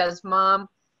and she goes, Mom,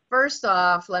 first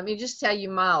off, let me just tell you,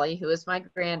 Molly, who is my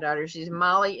granddaughter,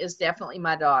 Molly is definitely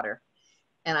my daughter.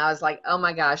 And I was like, oh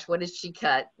my gosh, what did she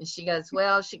cut? And she goes,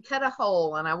 well, she cut a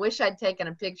hole, and I wish I'd taken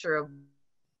a picture of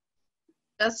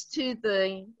just to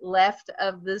the left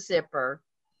of the zipper.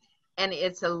 And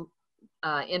it's a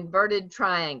inverted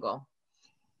triangle.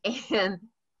 And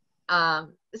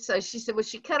so she said, well,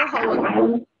 she cut a hole in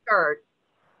the skirt,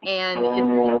 and it's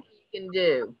what you can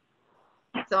do.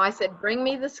 So I said, bring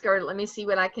me the skirt. Let me see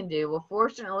what I can do. Well,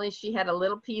 fortunately, she had a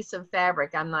little piece of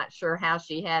fabric. I'm not sure how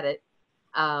she had it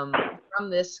from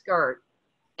this skirt.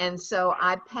 And so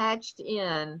I patched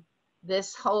in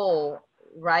this hole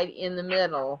right in the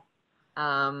middle.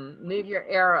 Move your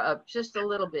arrow up just a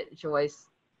little bit, Joyce.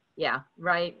 Yeah,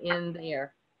 right in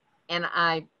there. And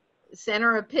I sent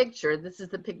her a picture. This is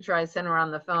the picture I sent her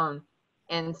on the phone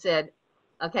and said,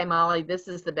 okay, Molly, this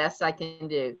is the best I can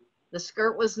do. The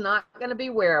skirt was not going to be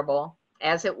wearable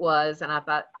as it was. And I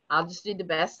thought, I'll just do the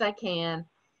best I can.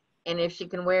 And if she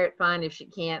can wear it, fine. If she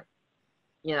can't,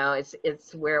 you know,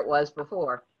 it's where it was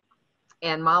before.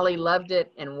 And Molly loved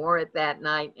it and wore it that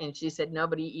night. And she said,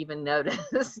 nobody even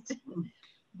noticed.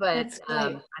 But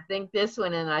I think this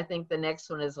one and I think the next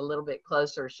one is a little bit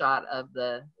closer shot of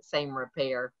the same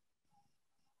repair.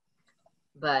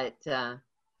 But the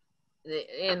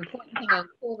important thing on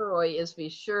corduroy is be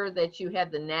sure that you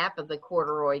have the nap of the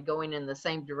corduroy going in the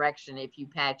same direction if you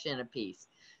patch in a piece.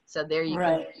 So there you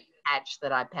can see the patch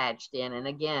that I patched in. And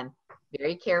again,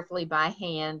 very carefully by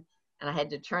hand. And I had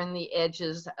to turn the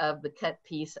edges of the cut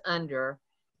piece under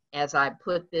as I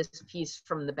put this piece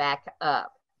from the back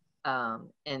up.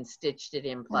 And stitched it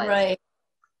in place. Right.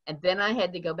 And then I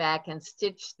had to go back and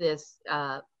stitch this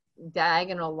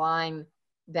diagonal line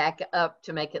back up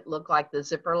to make it look like the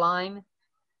zipper line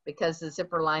because the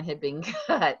zipper line had been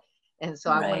cut. And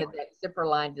so I wanted that zipper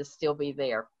line to still be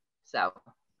there. So,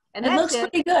 and it looks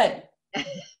pretty good.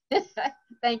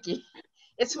 Thank you.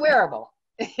 It's wearable.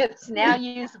 It's now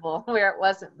usable where it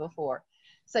wasn't before.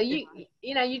 So you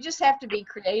know, you just have to be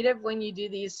creative when you do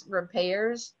these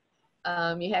repairs.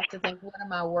 You have to think, what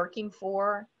am I working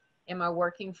for? Am I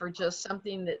working for just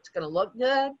something that's going to look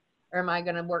good? Or am I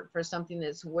going to work for something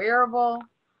that's wearable?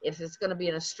 If it's going to be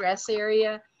in a stress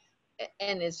area?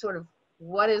 And it's sort of,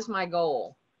 what is my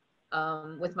goal?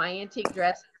 With my antique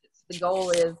dresses, the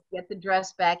goal is get the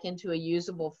dress back into a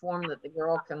usable form that the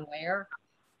girl can wear.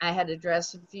 I had a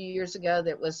dress a few years ago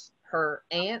that was her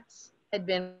aunt's, had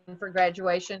been for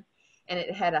graduation, and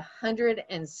it had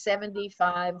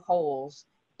 175 holes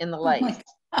in the lace.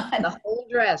 The whole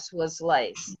dress was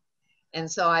lace. And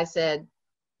so I said,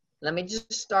 let me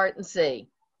just start and see.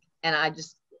 And I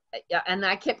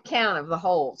kept count of the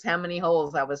holes, how many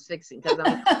holes I was fixing, because I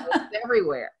mean, it was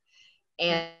everywhere.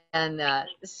 And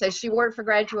so she wore it for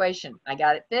graduation. I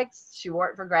got it fixed. She wore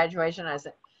it for graduation. I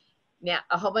said, now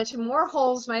a whole bunch of more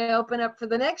holes may open up for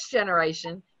the next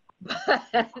generation,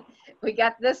 but we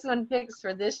got this one fixed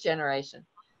for this generation.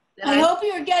 I hope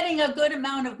you're getting a good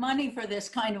amount of money for this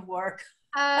kind of work.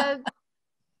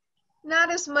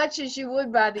 Not as much as you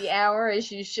would by the hour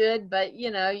as you should, but you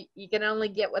know, you can only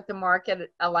get what the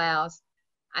market allows.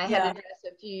 I had a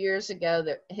dress a few years ago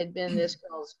that had been this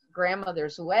girl's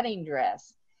grandmother's wedding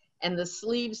dress, and the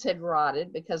sleeves had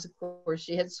rotted because of course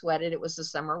she had sweated. It was a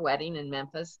summer wedding in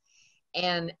Memphis.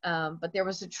 And, but there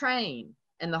was a train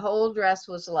and the whole dress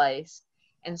was lace.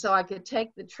 And so I could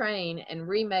take the train and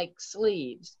remake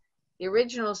sleeves. The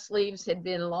original sleeves had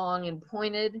been long and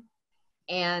pointed.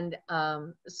 And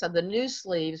so the new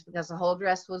sleeves, because the whole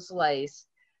dress was lace,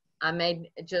 I made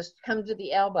just come to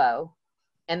the elbow.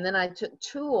 And then I took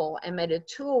tulle and made a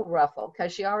tulle ruffle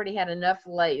because she already had enough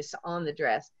lace on the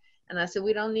dress. And I said,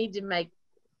 we don't need to make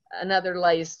another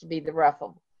lace to be the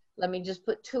ruffle. Let me just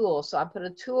put tulle. So I put a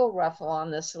tulle ruffle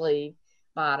on the sleeve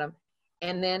bottom.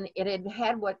 And then it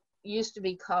had what used to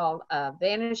be called a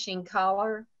vanishing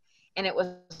collar. And it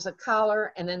was a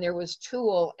collar, and then there was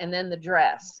tulle, and then the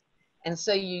dress. And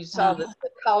so you saw that the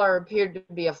collar appeared to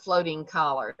be a floating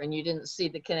collar, and you didn't see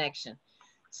the connection.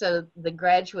 So the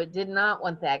graduate did not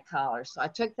want that collar. So I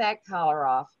took that collar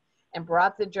off and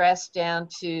brought the dress down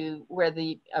to where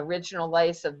the original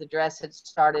lace of the dress had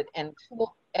started and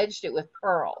edged it with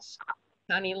pearls,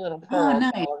 tiny little pearls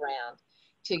all around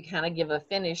to kind of give a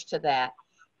finish to that.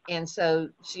 And so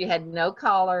she had no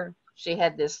collar. She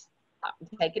had this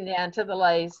taken down to the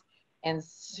lace and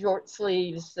short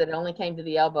sleeves that only came to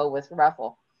the elbow with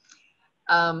ruffle.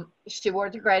 She wore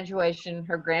it to graduation.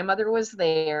 Her grandmother was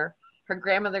there. Her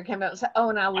grandmother came out and said, oh,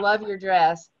 and I love your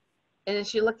dress. And then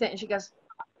she looked at it and she goes,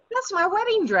 that's my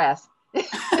wedding dress. She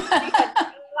had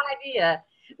no idea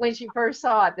when she first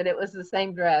saw it that it was the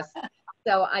same dress.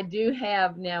 So I do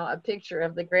have now a picture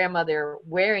of the grandmother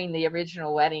wearing the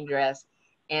original wedding dress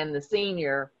and the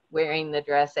senior wearing the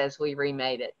dress as we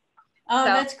remade it. Oh,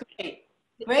 so that's great.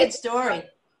 Great story.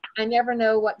 I never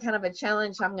know what kind of a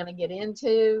challenge I'm going to get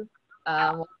into,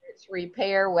 whether it's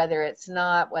repair, whether it's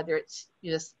not, whether it's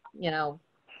just, you know,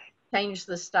 change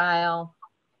the style.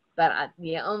 But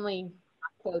the only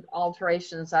quote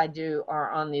alterations I do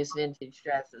are on these vintage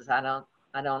dresses. I don't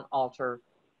alter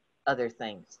other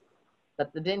things.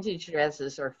 But the vintage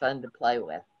dresses are fun to play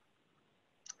with.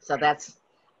 So that's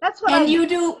what and you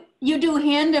do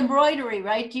hand embroidery,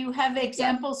 right? Do you have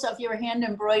examples of your hand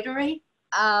embroidery?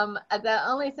 The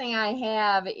only thing I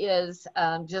have is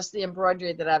just the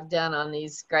embroidery that I've done on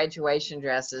these graduation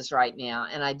dresses right now.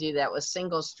 And I do that with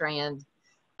single strand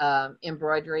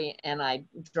embroidery, and I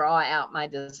draw out my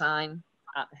design.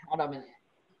 Hold on a minute.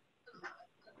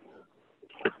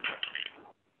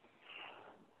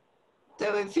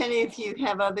 So if any of you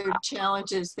have other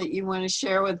challenges that you want to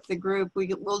share with the group,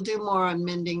 we'll do more on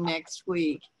mending next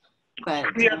week. But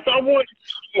yes, I would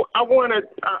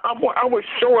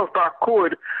show if I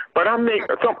could, but I made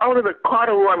some out of the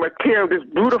corduroy material, this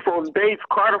beautiful base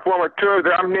corduroy material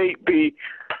that I made the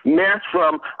mask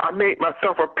from. I made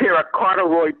myself a pair of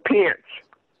corduroy pants.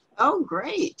 oh,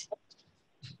 great.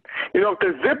 You know,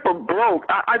 the zipper broke.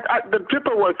 The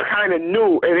zipper was kind of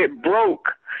new, and it broke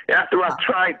after I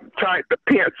tried the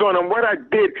pants on. And what I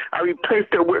did, I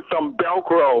replaced it with some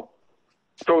Velcro.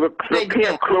 So the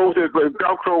pant closes with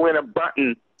Velcro and a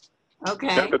button Okay.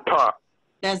 at the top.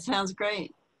 That sounds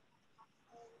great.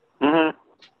 Mm-hmm.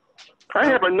 I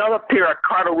have another pair of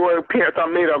corduroy pants I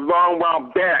made a long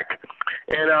while back,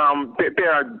 and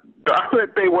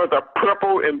they was a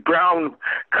purple and brown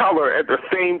color at the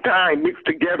same time mixed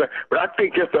together. But I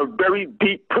think it's a very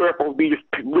deep purple, these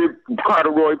with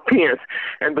corduroy pants.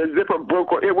 And the zipper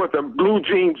broke. It was a blue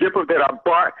jean zipper that I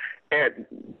bought at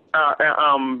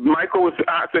Michael's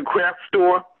Arts and Crafts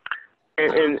store.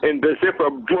 And the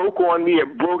zipper broke on me.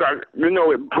 It broke.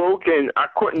 It broke, and I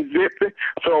couldn't zip it.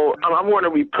 So I want to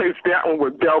replace that one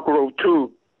with Velcro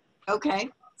too. Okay,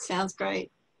 sounds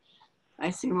great.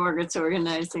 I see Margaret's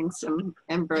organizing some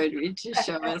embroidery to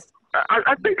show us.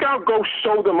 I think I'll go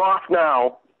show them off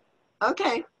now.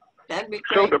 Okay, that'd be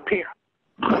Show great. the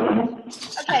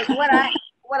pants. Okay,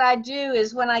 what I do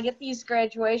is when I get these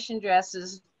graduation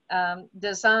dresses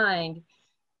designed,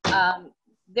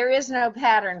 there is no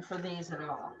pattern for these at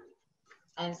all.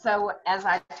 And so as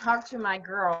I talk to my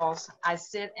girls, I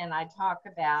sit and I talk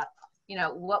about,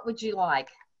 what would you like?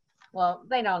 Well,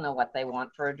 they don't know what they want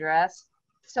for a dress.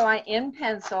 So in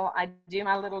pencil, I do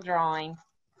my little drawing,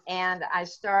 and I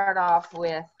start off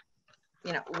with,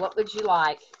 what would you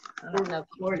like? I don't know if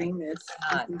you're Recording this.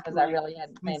 because I really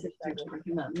hadn't made it.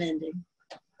 Talking about mending.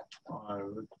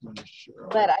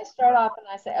 But I start off and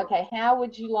I say, okay, how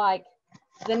would you like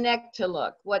the neck to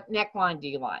look? What neckline do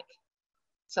you like?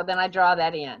 So then I draw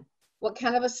that in. What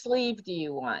kind of a sleeve do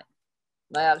you want?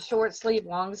 Short sleeve,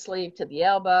 long sleeve, to the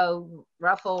elbow,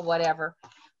 ruffle, whatever.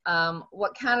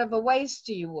 What kind of a waist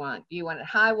do you want? Do you want it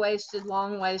high-waisted,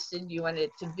 long-waisted? Do you want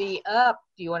it to V up?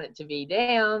 Do you want it to V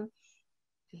down?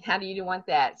 How do you want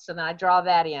that? So then I draw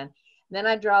that in. Then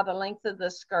I draw the length of the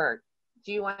skirt.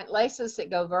 Do you want laces that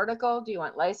go vertical? Do you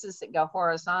want laces that go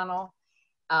horizontal?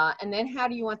 And then how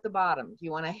do you want the bottom? Do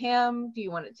you want a hem? Do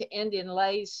you want it to end in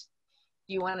lace?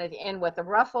 Do you want it to end with a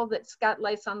ruffle that's got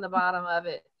lace on the bottom of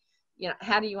it?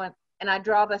 How do you want? And I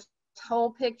draw this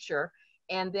whole picture,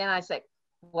 and then I say,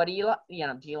 what do you like?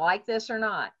 Do you like this or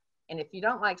not? And if you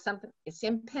don't like something, it's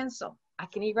in pencil. I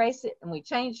can erase it, and we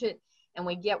change it, and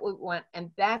we get what we want.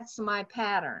 And that's my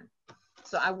pattern.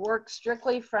 So I work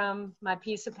strictly from my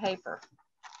piece of paper.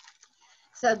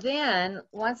 So then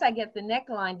once I get the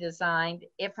neckline designed,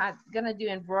 if I'm going to do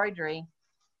embroidery,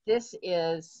 this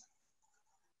is,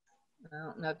 I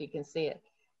don't know if you can see it.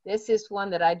 This is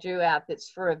one that I drew out that's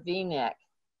for a V-neck.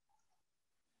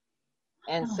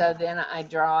 And so then I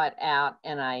draw it out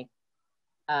and I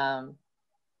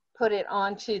put it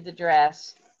onto the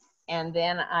dress, and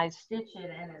then I stitch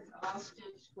it, and it's all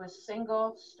stitched with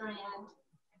single strand.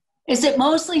 Is it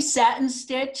mostly satin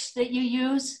stitch that you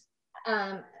use?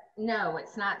 No,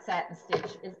 it's not satin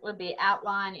stitch. It will be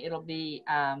outline. It'll be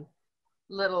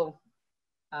little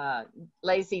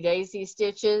lazy daisy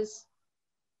stitches.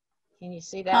 Can you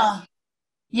see that?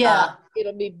 Yeah.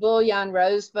 It'll be bullion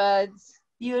rosebuds.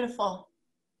 Beautiful.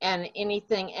 And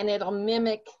anything, and it'll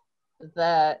mimic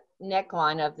the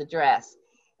neckline of the dress.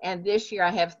 And this year I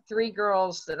have 3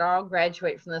 girls that all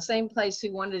graduate from the same place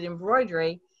who wanted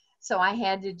embroidery. So I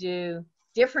had to do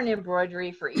different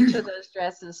embroidery for each of those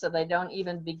dresses so they don't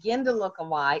even begin to look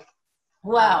alike.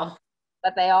 Wow.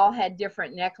 But they all had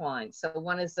different necklines. So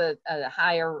one is a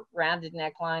higher rounded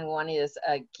neckline, one is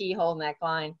a keyhole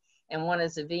neckline, and one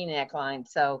is a V neckline.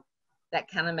 So that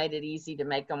kind of made it easy to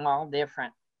make them all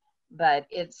different. But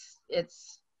it's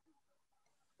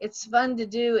fun to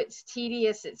do. It's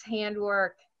tedious. It's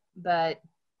handwork, but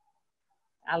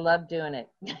I love doing it.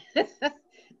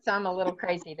 So I'm a little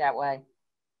crazy that way.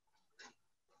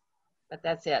 But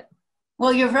that's it.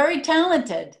 Well, you're very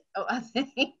talented. Oh,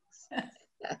 thanks.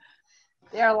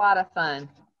 They're a lot of fun.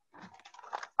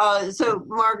 So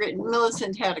Margaret,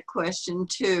 Millicent had a question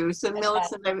too. So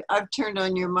Millicent, I've turned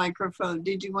on your microphone.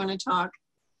 Did you want to talk?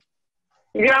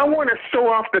 Yeah, I want to show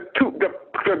off the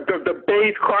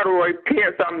beige corduroy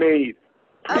pants I made.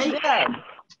 Oh, good.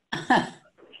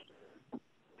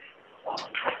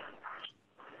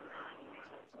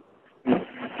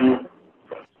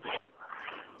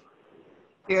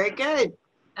 Very good.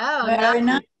 Oh, Very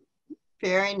nice. nice.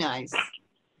 Very nice.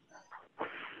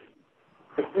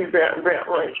 See that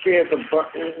right there, the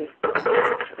button.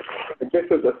 This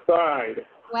is the side.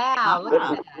 Wow, look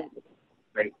at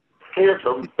that. Here's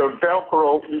the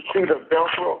Velcro. You see the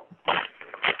Velcro?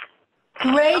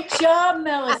 Great job,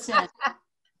 Millicent.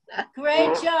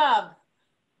 Great job.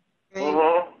 Great.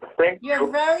 Thank You're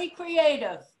you. very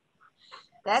creative.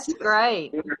 That's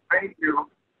great. Thank you.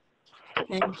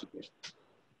 Thank you.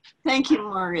 Thank you,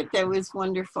 Margaret. That was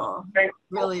wonderful. Thank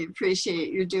you. Really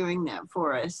appreciate you doing that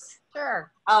for us.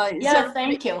 Sure. Yeah,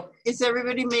 thank you. Is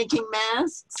everybody making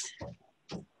masks?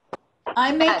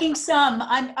 I'm making some.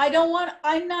 I'm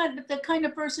not the kind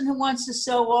of person who wants to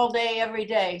sew all day, every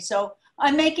day. So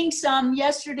I'm making some.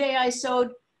 Yesterday I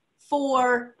sewed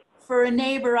 4 for a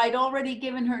neighbor. I'd already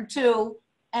given her 2.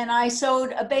 And I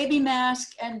sewed a baby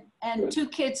mask and 2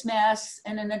 kids masks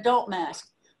and an adult mask.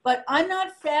 But I'm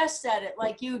not fast at it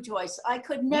like you, Joyce. I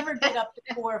could never get up to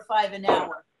 4 or 5 an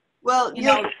hour. Well, You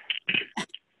know,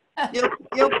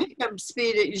 you'll pick up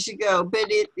speed as you go, but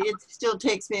it still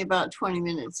takes me about 20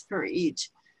 minutes for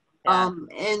each. Yeah.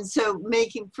 And so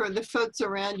making for the folks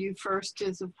around you first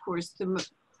is, of course, the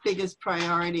biggest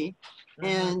priority.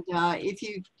 And if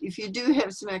you do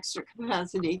have some extra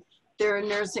capacity, there are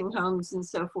nursing homes and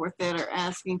so forth that are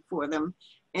asking for them.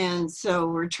 And so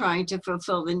we're trying to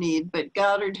fulfill the need. But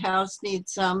Goddard House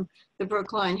needs some. The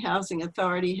Brookline Housing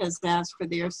Authority has asked for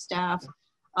their staff.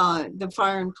 The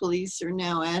fire and police are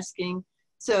now asking.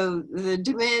 So the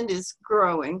demand is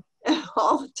growing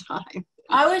all the time.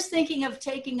 I was thinking of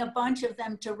taking a bunch of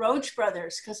them to Roach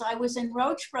Brothers because I was in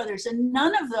Roach Brothers and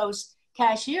none of those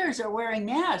cashiers are wearing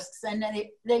masks and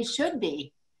they should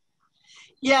be.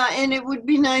 Yeah, and it would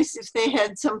be nice if they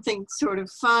had something sort of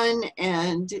fun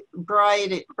and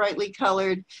brightly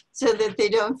colored so that they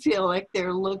don't feel like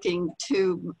they're looking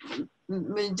too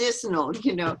medicinal,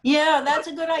 you know. Yeah, that's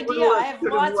a good idea. I have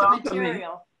Sort of lots of welcoming.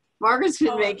 material. Margaret's been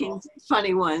Colorful. making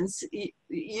funny ones.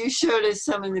 You showed us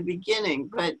some in the beginning,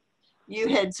 but you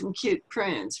had some cute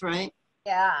prints, right?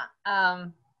 Yeah. Let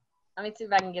me see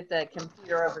if I can get the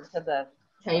computer over to the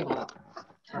table.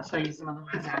 I'll show you some of the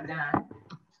ones I've done.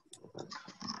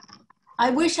 I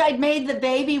wish I'd made the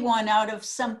baby one out of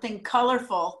something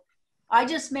colorful. I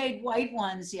just made white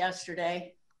ones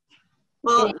yesterday.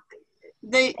 Well,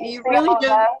 you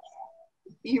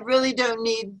really don't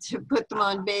need to put them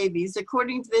on babies.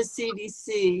 According to the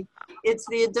CDC, it's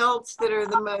the adults that are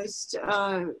the most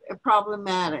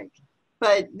problematic,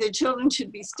 but the children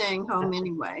should be staying home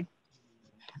anyway.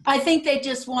 I think they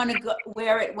just want to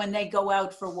wear it when they go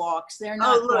out for walks. They're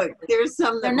not. Oh, look, there's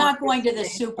some. They're not going to the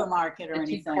supermarket or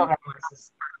anything. Are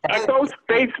those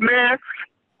face masks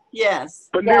Yes.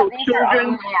 for Yeah, little these are all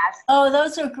children? masks. Oh,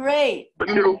 those are great. For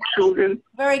little children?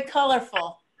 Very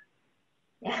colorful.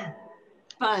 Yeah.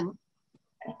 Fun.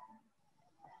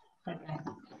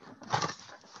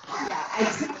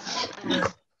 Yeah,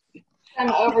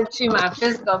 I'm over to my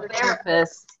physical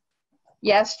therapist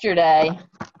yesterday,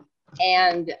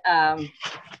 and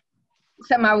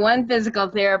so my one physical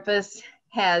therapist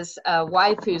has a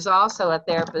wife who's also a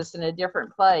therapist in a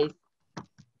different place.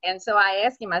 And so I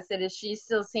asked him, I said, is she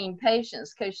still seeing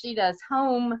patients? Because she does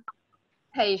home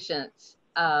patients.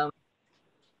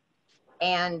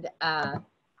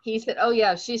 He said, oh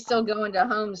yeah, she's still going to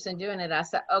homes and doing it. I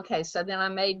said, okay. So then I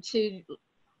made 2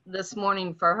 this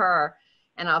morning for her,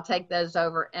 and I'll take those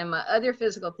over. And my other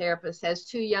physical therapist has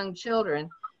 2 young children,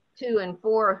 2 and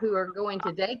 4, who are going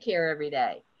to daycare every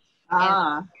day.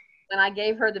 And when I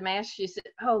gave her the mask, she said,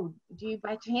 oh, do you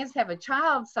by chance have a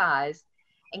child size?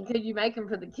 And could you make them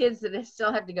for the kids that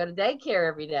still have to go to daycare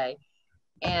every day?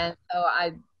 And so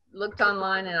I looked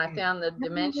online and I found the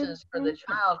dimensions for the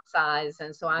child size.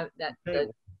 And so the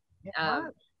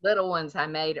little ones I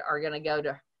made are going to go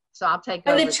to, so I'll take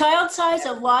Are over. the child size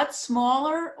a lot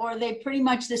smaller, or are they pretty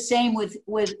much the same with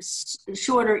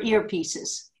shorter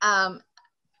earpieces?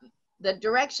 The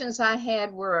directions I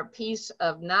had were a piece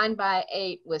of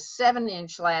 9x8 with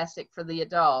 7-inch elastic for the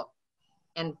adult,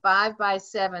 and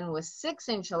 5x7 with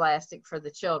 6-inch elastic for the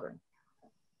children.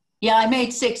 Yeah, I made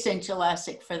 6-inch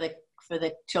elastic for the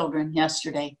children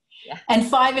yesterday, Yeah. and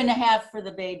 5.5 for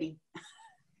the baby.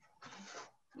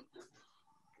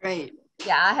 Great.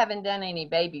 Yeah, I haven't done any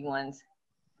baby ones,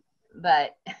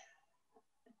 but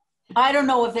I don't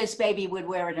know if this baby would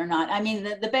wear it or not. I mean,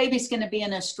 the baby's going to be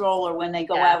in a stroller when they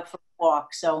go Yeah. out for a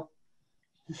walk, so.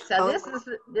 So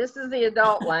this is the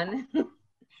adult one,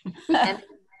 and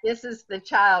this is the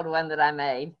child one that I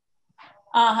made.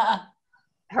 Uh-huh.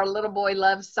 Her little boy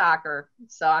loves soccer,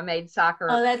 so I made soccer.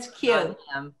 Oh, that's cute.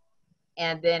 Him.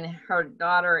 And then her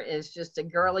daughter is just a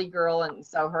girly girl, and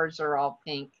so hers are all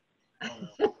pink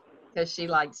because she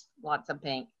likes lots of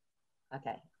pink.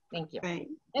 Okay, thank you. Right.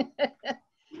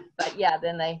 But yeah,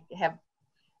 then they have,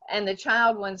 and the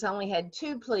child ones only had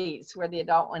 2 pleats where the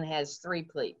adult one has 3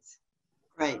 pleats.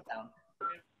 Right. So,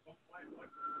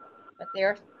 but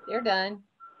they're done.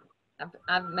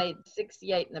 I've made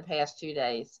 68 in the past 2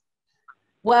 days.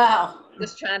 Wow.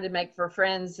 Just trying to make for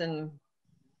friends and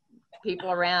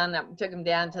people around. I took them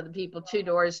down to the people 2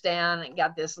 doors down and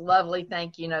got this lovely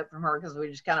thank you note from her because we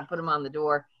just kind of put them on the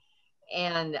door.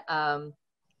 And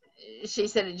she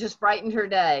said it just brightened her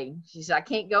day. She said, I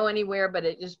can't go anywhere, but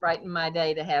it just brightened my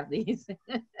day to have these.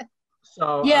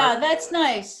 So Yeah, that's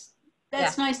nice.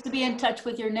 That's nice to be in touch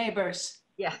with your neighbors.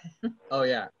 Yeah. oh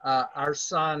yeah, our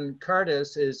son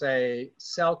Curtis is a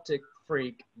Celtic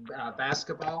freak,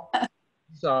 basketball.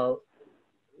 So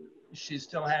she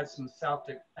still has some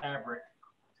Celtic fabric.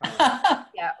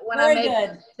 Yeah, when Very I made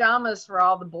good. pajamas for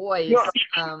all the boys. No,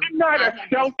 I'm not a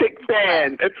Celtic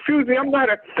fan. Excuse me, I'm not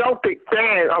a Celtic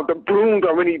fan of the Bruins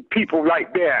or any people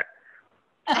like that.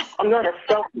 I'm not a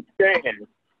Celtic fan.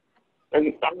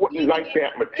 And I wouldn't like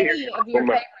that material. Of your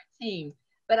favorite team.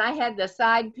 But I had the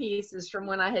side pieces from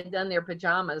when I had done their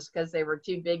pajamas because they were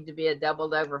too big to be a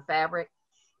doubled over fabric.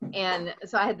 And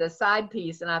so I had the side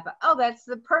piece and I thought, oh, that's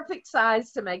the perfect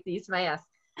size to make these masks.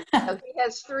 So he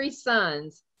has 3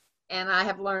 sons. And I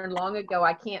have learned long ago,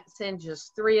 I can't send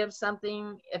just 3 of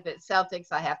something. If it's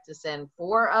Celtics, I have to send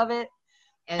 4 of it.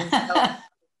 And so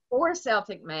 4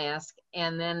 Celtic masks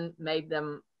and then made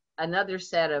them another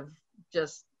set of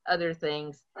just other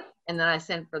things. And then I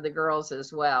sent for the girls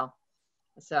as well.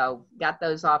 So got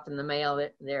those off in the mail.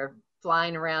 They're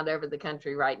flying around over the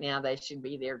country right now. They should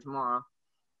be there tomorrow.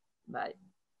 But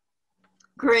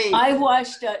Great. I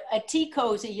washed a tea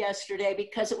cozy yesterday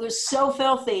because it was so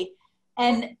filthy.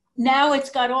 And now it's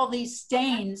got all these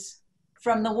stains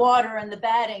from the water and the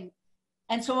batting.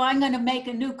 And so I'm going to make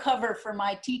a new cover for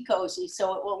my tea cozy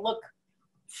so it will look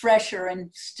fresher and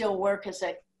still work as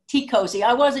a tea cozy.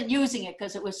 I wasn't using it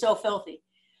because it was so filthy.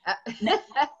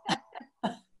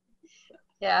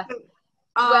 yeah.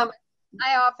 Well,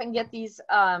 I often get these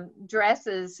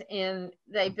dresses and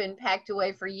they've been packed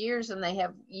away for years and they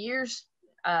have years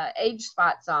age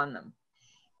spots on them.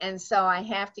 And so I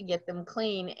have to get them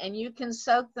clean, and you can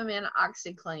soak them in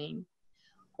OxyClean,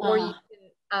 or you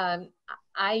can,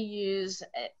 I use,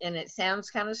 and it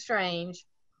sounds kind of strange,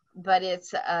 but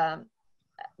it's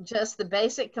just the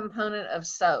basic component of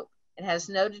soap. It has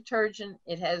no detergent,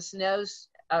 it has no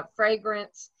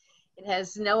fragrance, it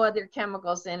has no other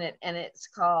chemicals in it, and it's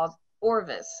called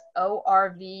Orvis,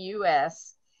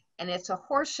 O-R-V-U-S, and it's a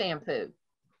horse shampoo.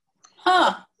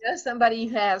 Huh. You know, somebody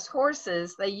who has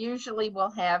horses, they usually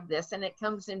will have this, and it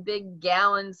comes in big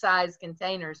gallon-sized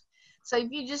containers. So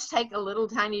if you just take a little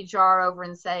tiny jar over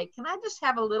and say, can I just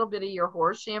have a little bit of your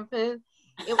horse shampoo?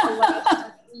 It will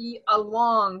last a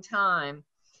long time.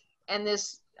 And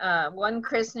this one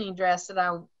christening dress that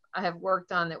I have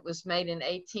worked on that was made in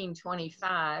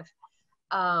 1825,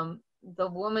 the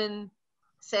woman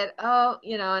said, oh,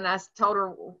 you know, and I told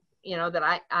her, you know,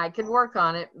 that I could work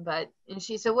on it, and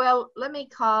she said, well, let me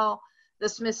call the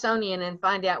Smithsonian and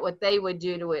find out what they would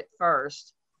do to it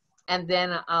first, and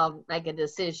then I'll make a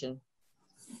decision.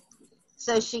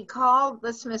 So she called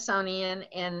the Smithsonian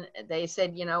and they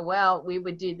said, you know, well, we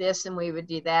would do this and we would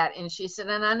do that. And she said,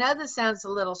 and I know this sounds a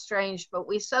little strange, but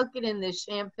we soak it in this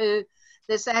shampoo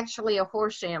that's actually a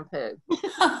horse shampoo.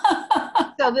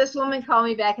 So this woman called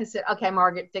me back and said, okay,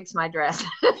 Margaret, fix my dress.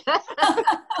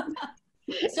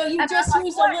 So you just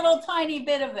use a little tiny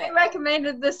bit of it. I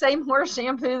recommended the same horse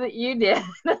shampoo that you did.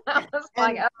 I was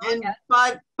like, oh, and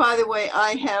by the way,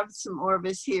 I have some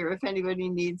Orvis here. If anybody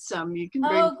needs some, you can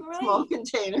bring a small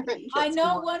container. I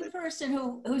know one person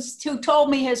who told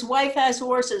me his wife has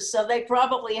horses, so they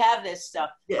probably have this stuff.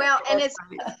 Yeah, well, and it's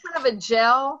kind of a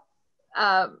gel.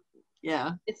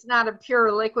 Yeah. It's not a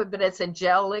pure liquid, but it's a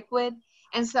gel liquid.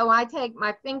 And so I take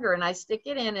my finger and I stick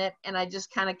it in it and I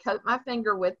just kind of coat my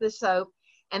finger with the soap.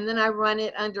 And then I run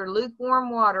it under lukewarm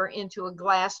water into a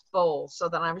glass bowl so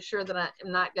that I'm sure that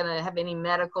I'm not going to have any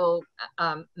metal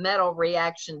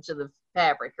reaction to the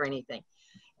fabric or anything.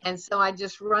 And so I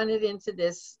just run it into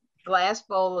this glass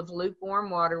bowl of lukewarm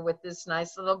water with this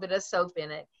nice little bit of soap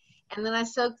in it. And then I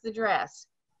soak the dress.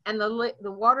 And the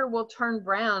water will turn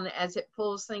brown as it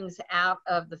pulls things out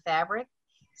of the fabric.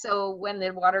 So when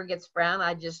the water gets brown,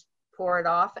 I just pour it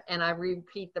off, and I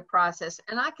repeat the process.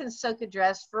 And I can soak a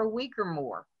dress for a week or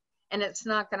more, and it's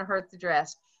not going to hurt the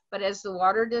dress. But as the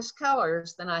water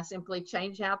discolors, then I simply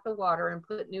change out the water and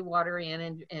put new water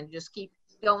in, and just keep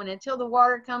going until the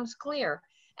water comes clear.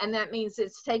 And that means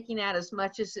it's taking out as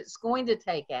much as it's going to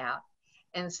take out.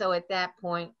 And so at that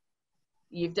point,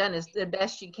 you've done the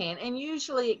best you can. And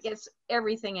usually it gets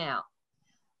everything out.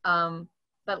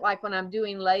 But like when I'm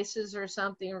doing laces or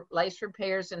something, lace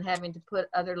repairs, and having to put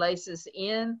other laces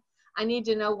in, I need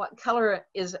to know what color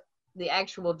is the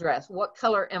actual dress. What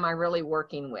color am I really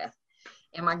working with?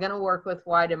 Am I going to work with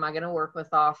white? Am I going to work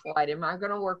with off-white? Am I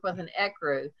going to work with an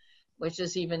ecru, which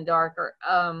is even darker?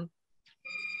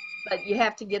 But you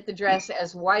have to get the dress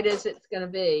as white as it's going to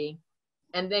be,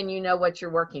 and then you know what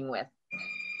you're working with.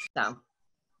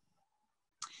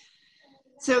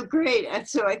 So great.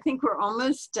 So I think we're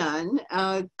almost done.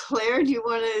 Claire, do you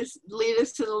want to lead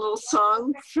us in a little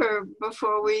song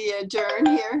before we adjourn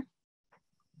here?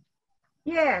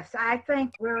 Yes, I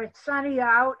think where it's sunny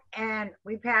out and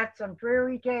we've had some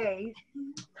dreary days,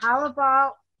 how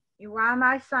about You Are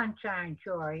My Sunshine,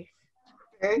 Joyce?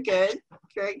 Very good.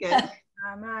 Very good. You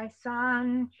are my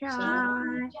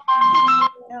sunshine.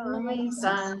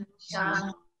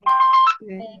 Sunshine.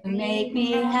 You make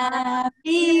me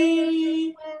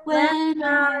happy when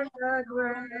I'm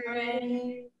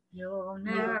gray. You'll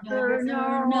Never never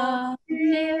know,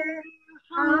 dear,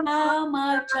 how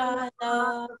much I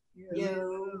love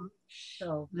you.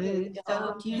 So Please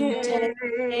don't you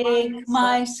take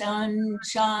my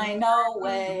sunshine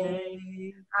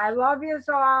away. I love you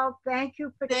all. Thank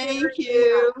you for Thank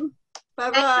you.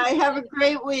 Bye-bye. Have a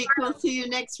great week. We'll see you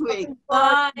next week.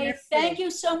 Bye. Thank you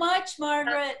so much,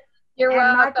 Margaret. You're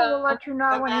and welcome. Michael will let you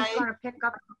know when he's Bye-bye. going to pick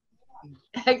up.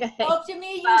 Okay. Hope to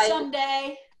meet you Bye.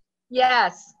 someday.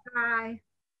 Yes. Bye.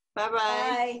 Bye-bye.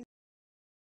 Bye.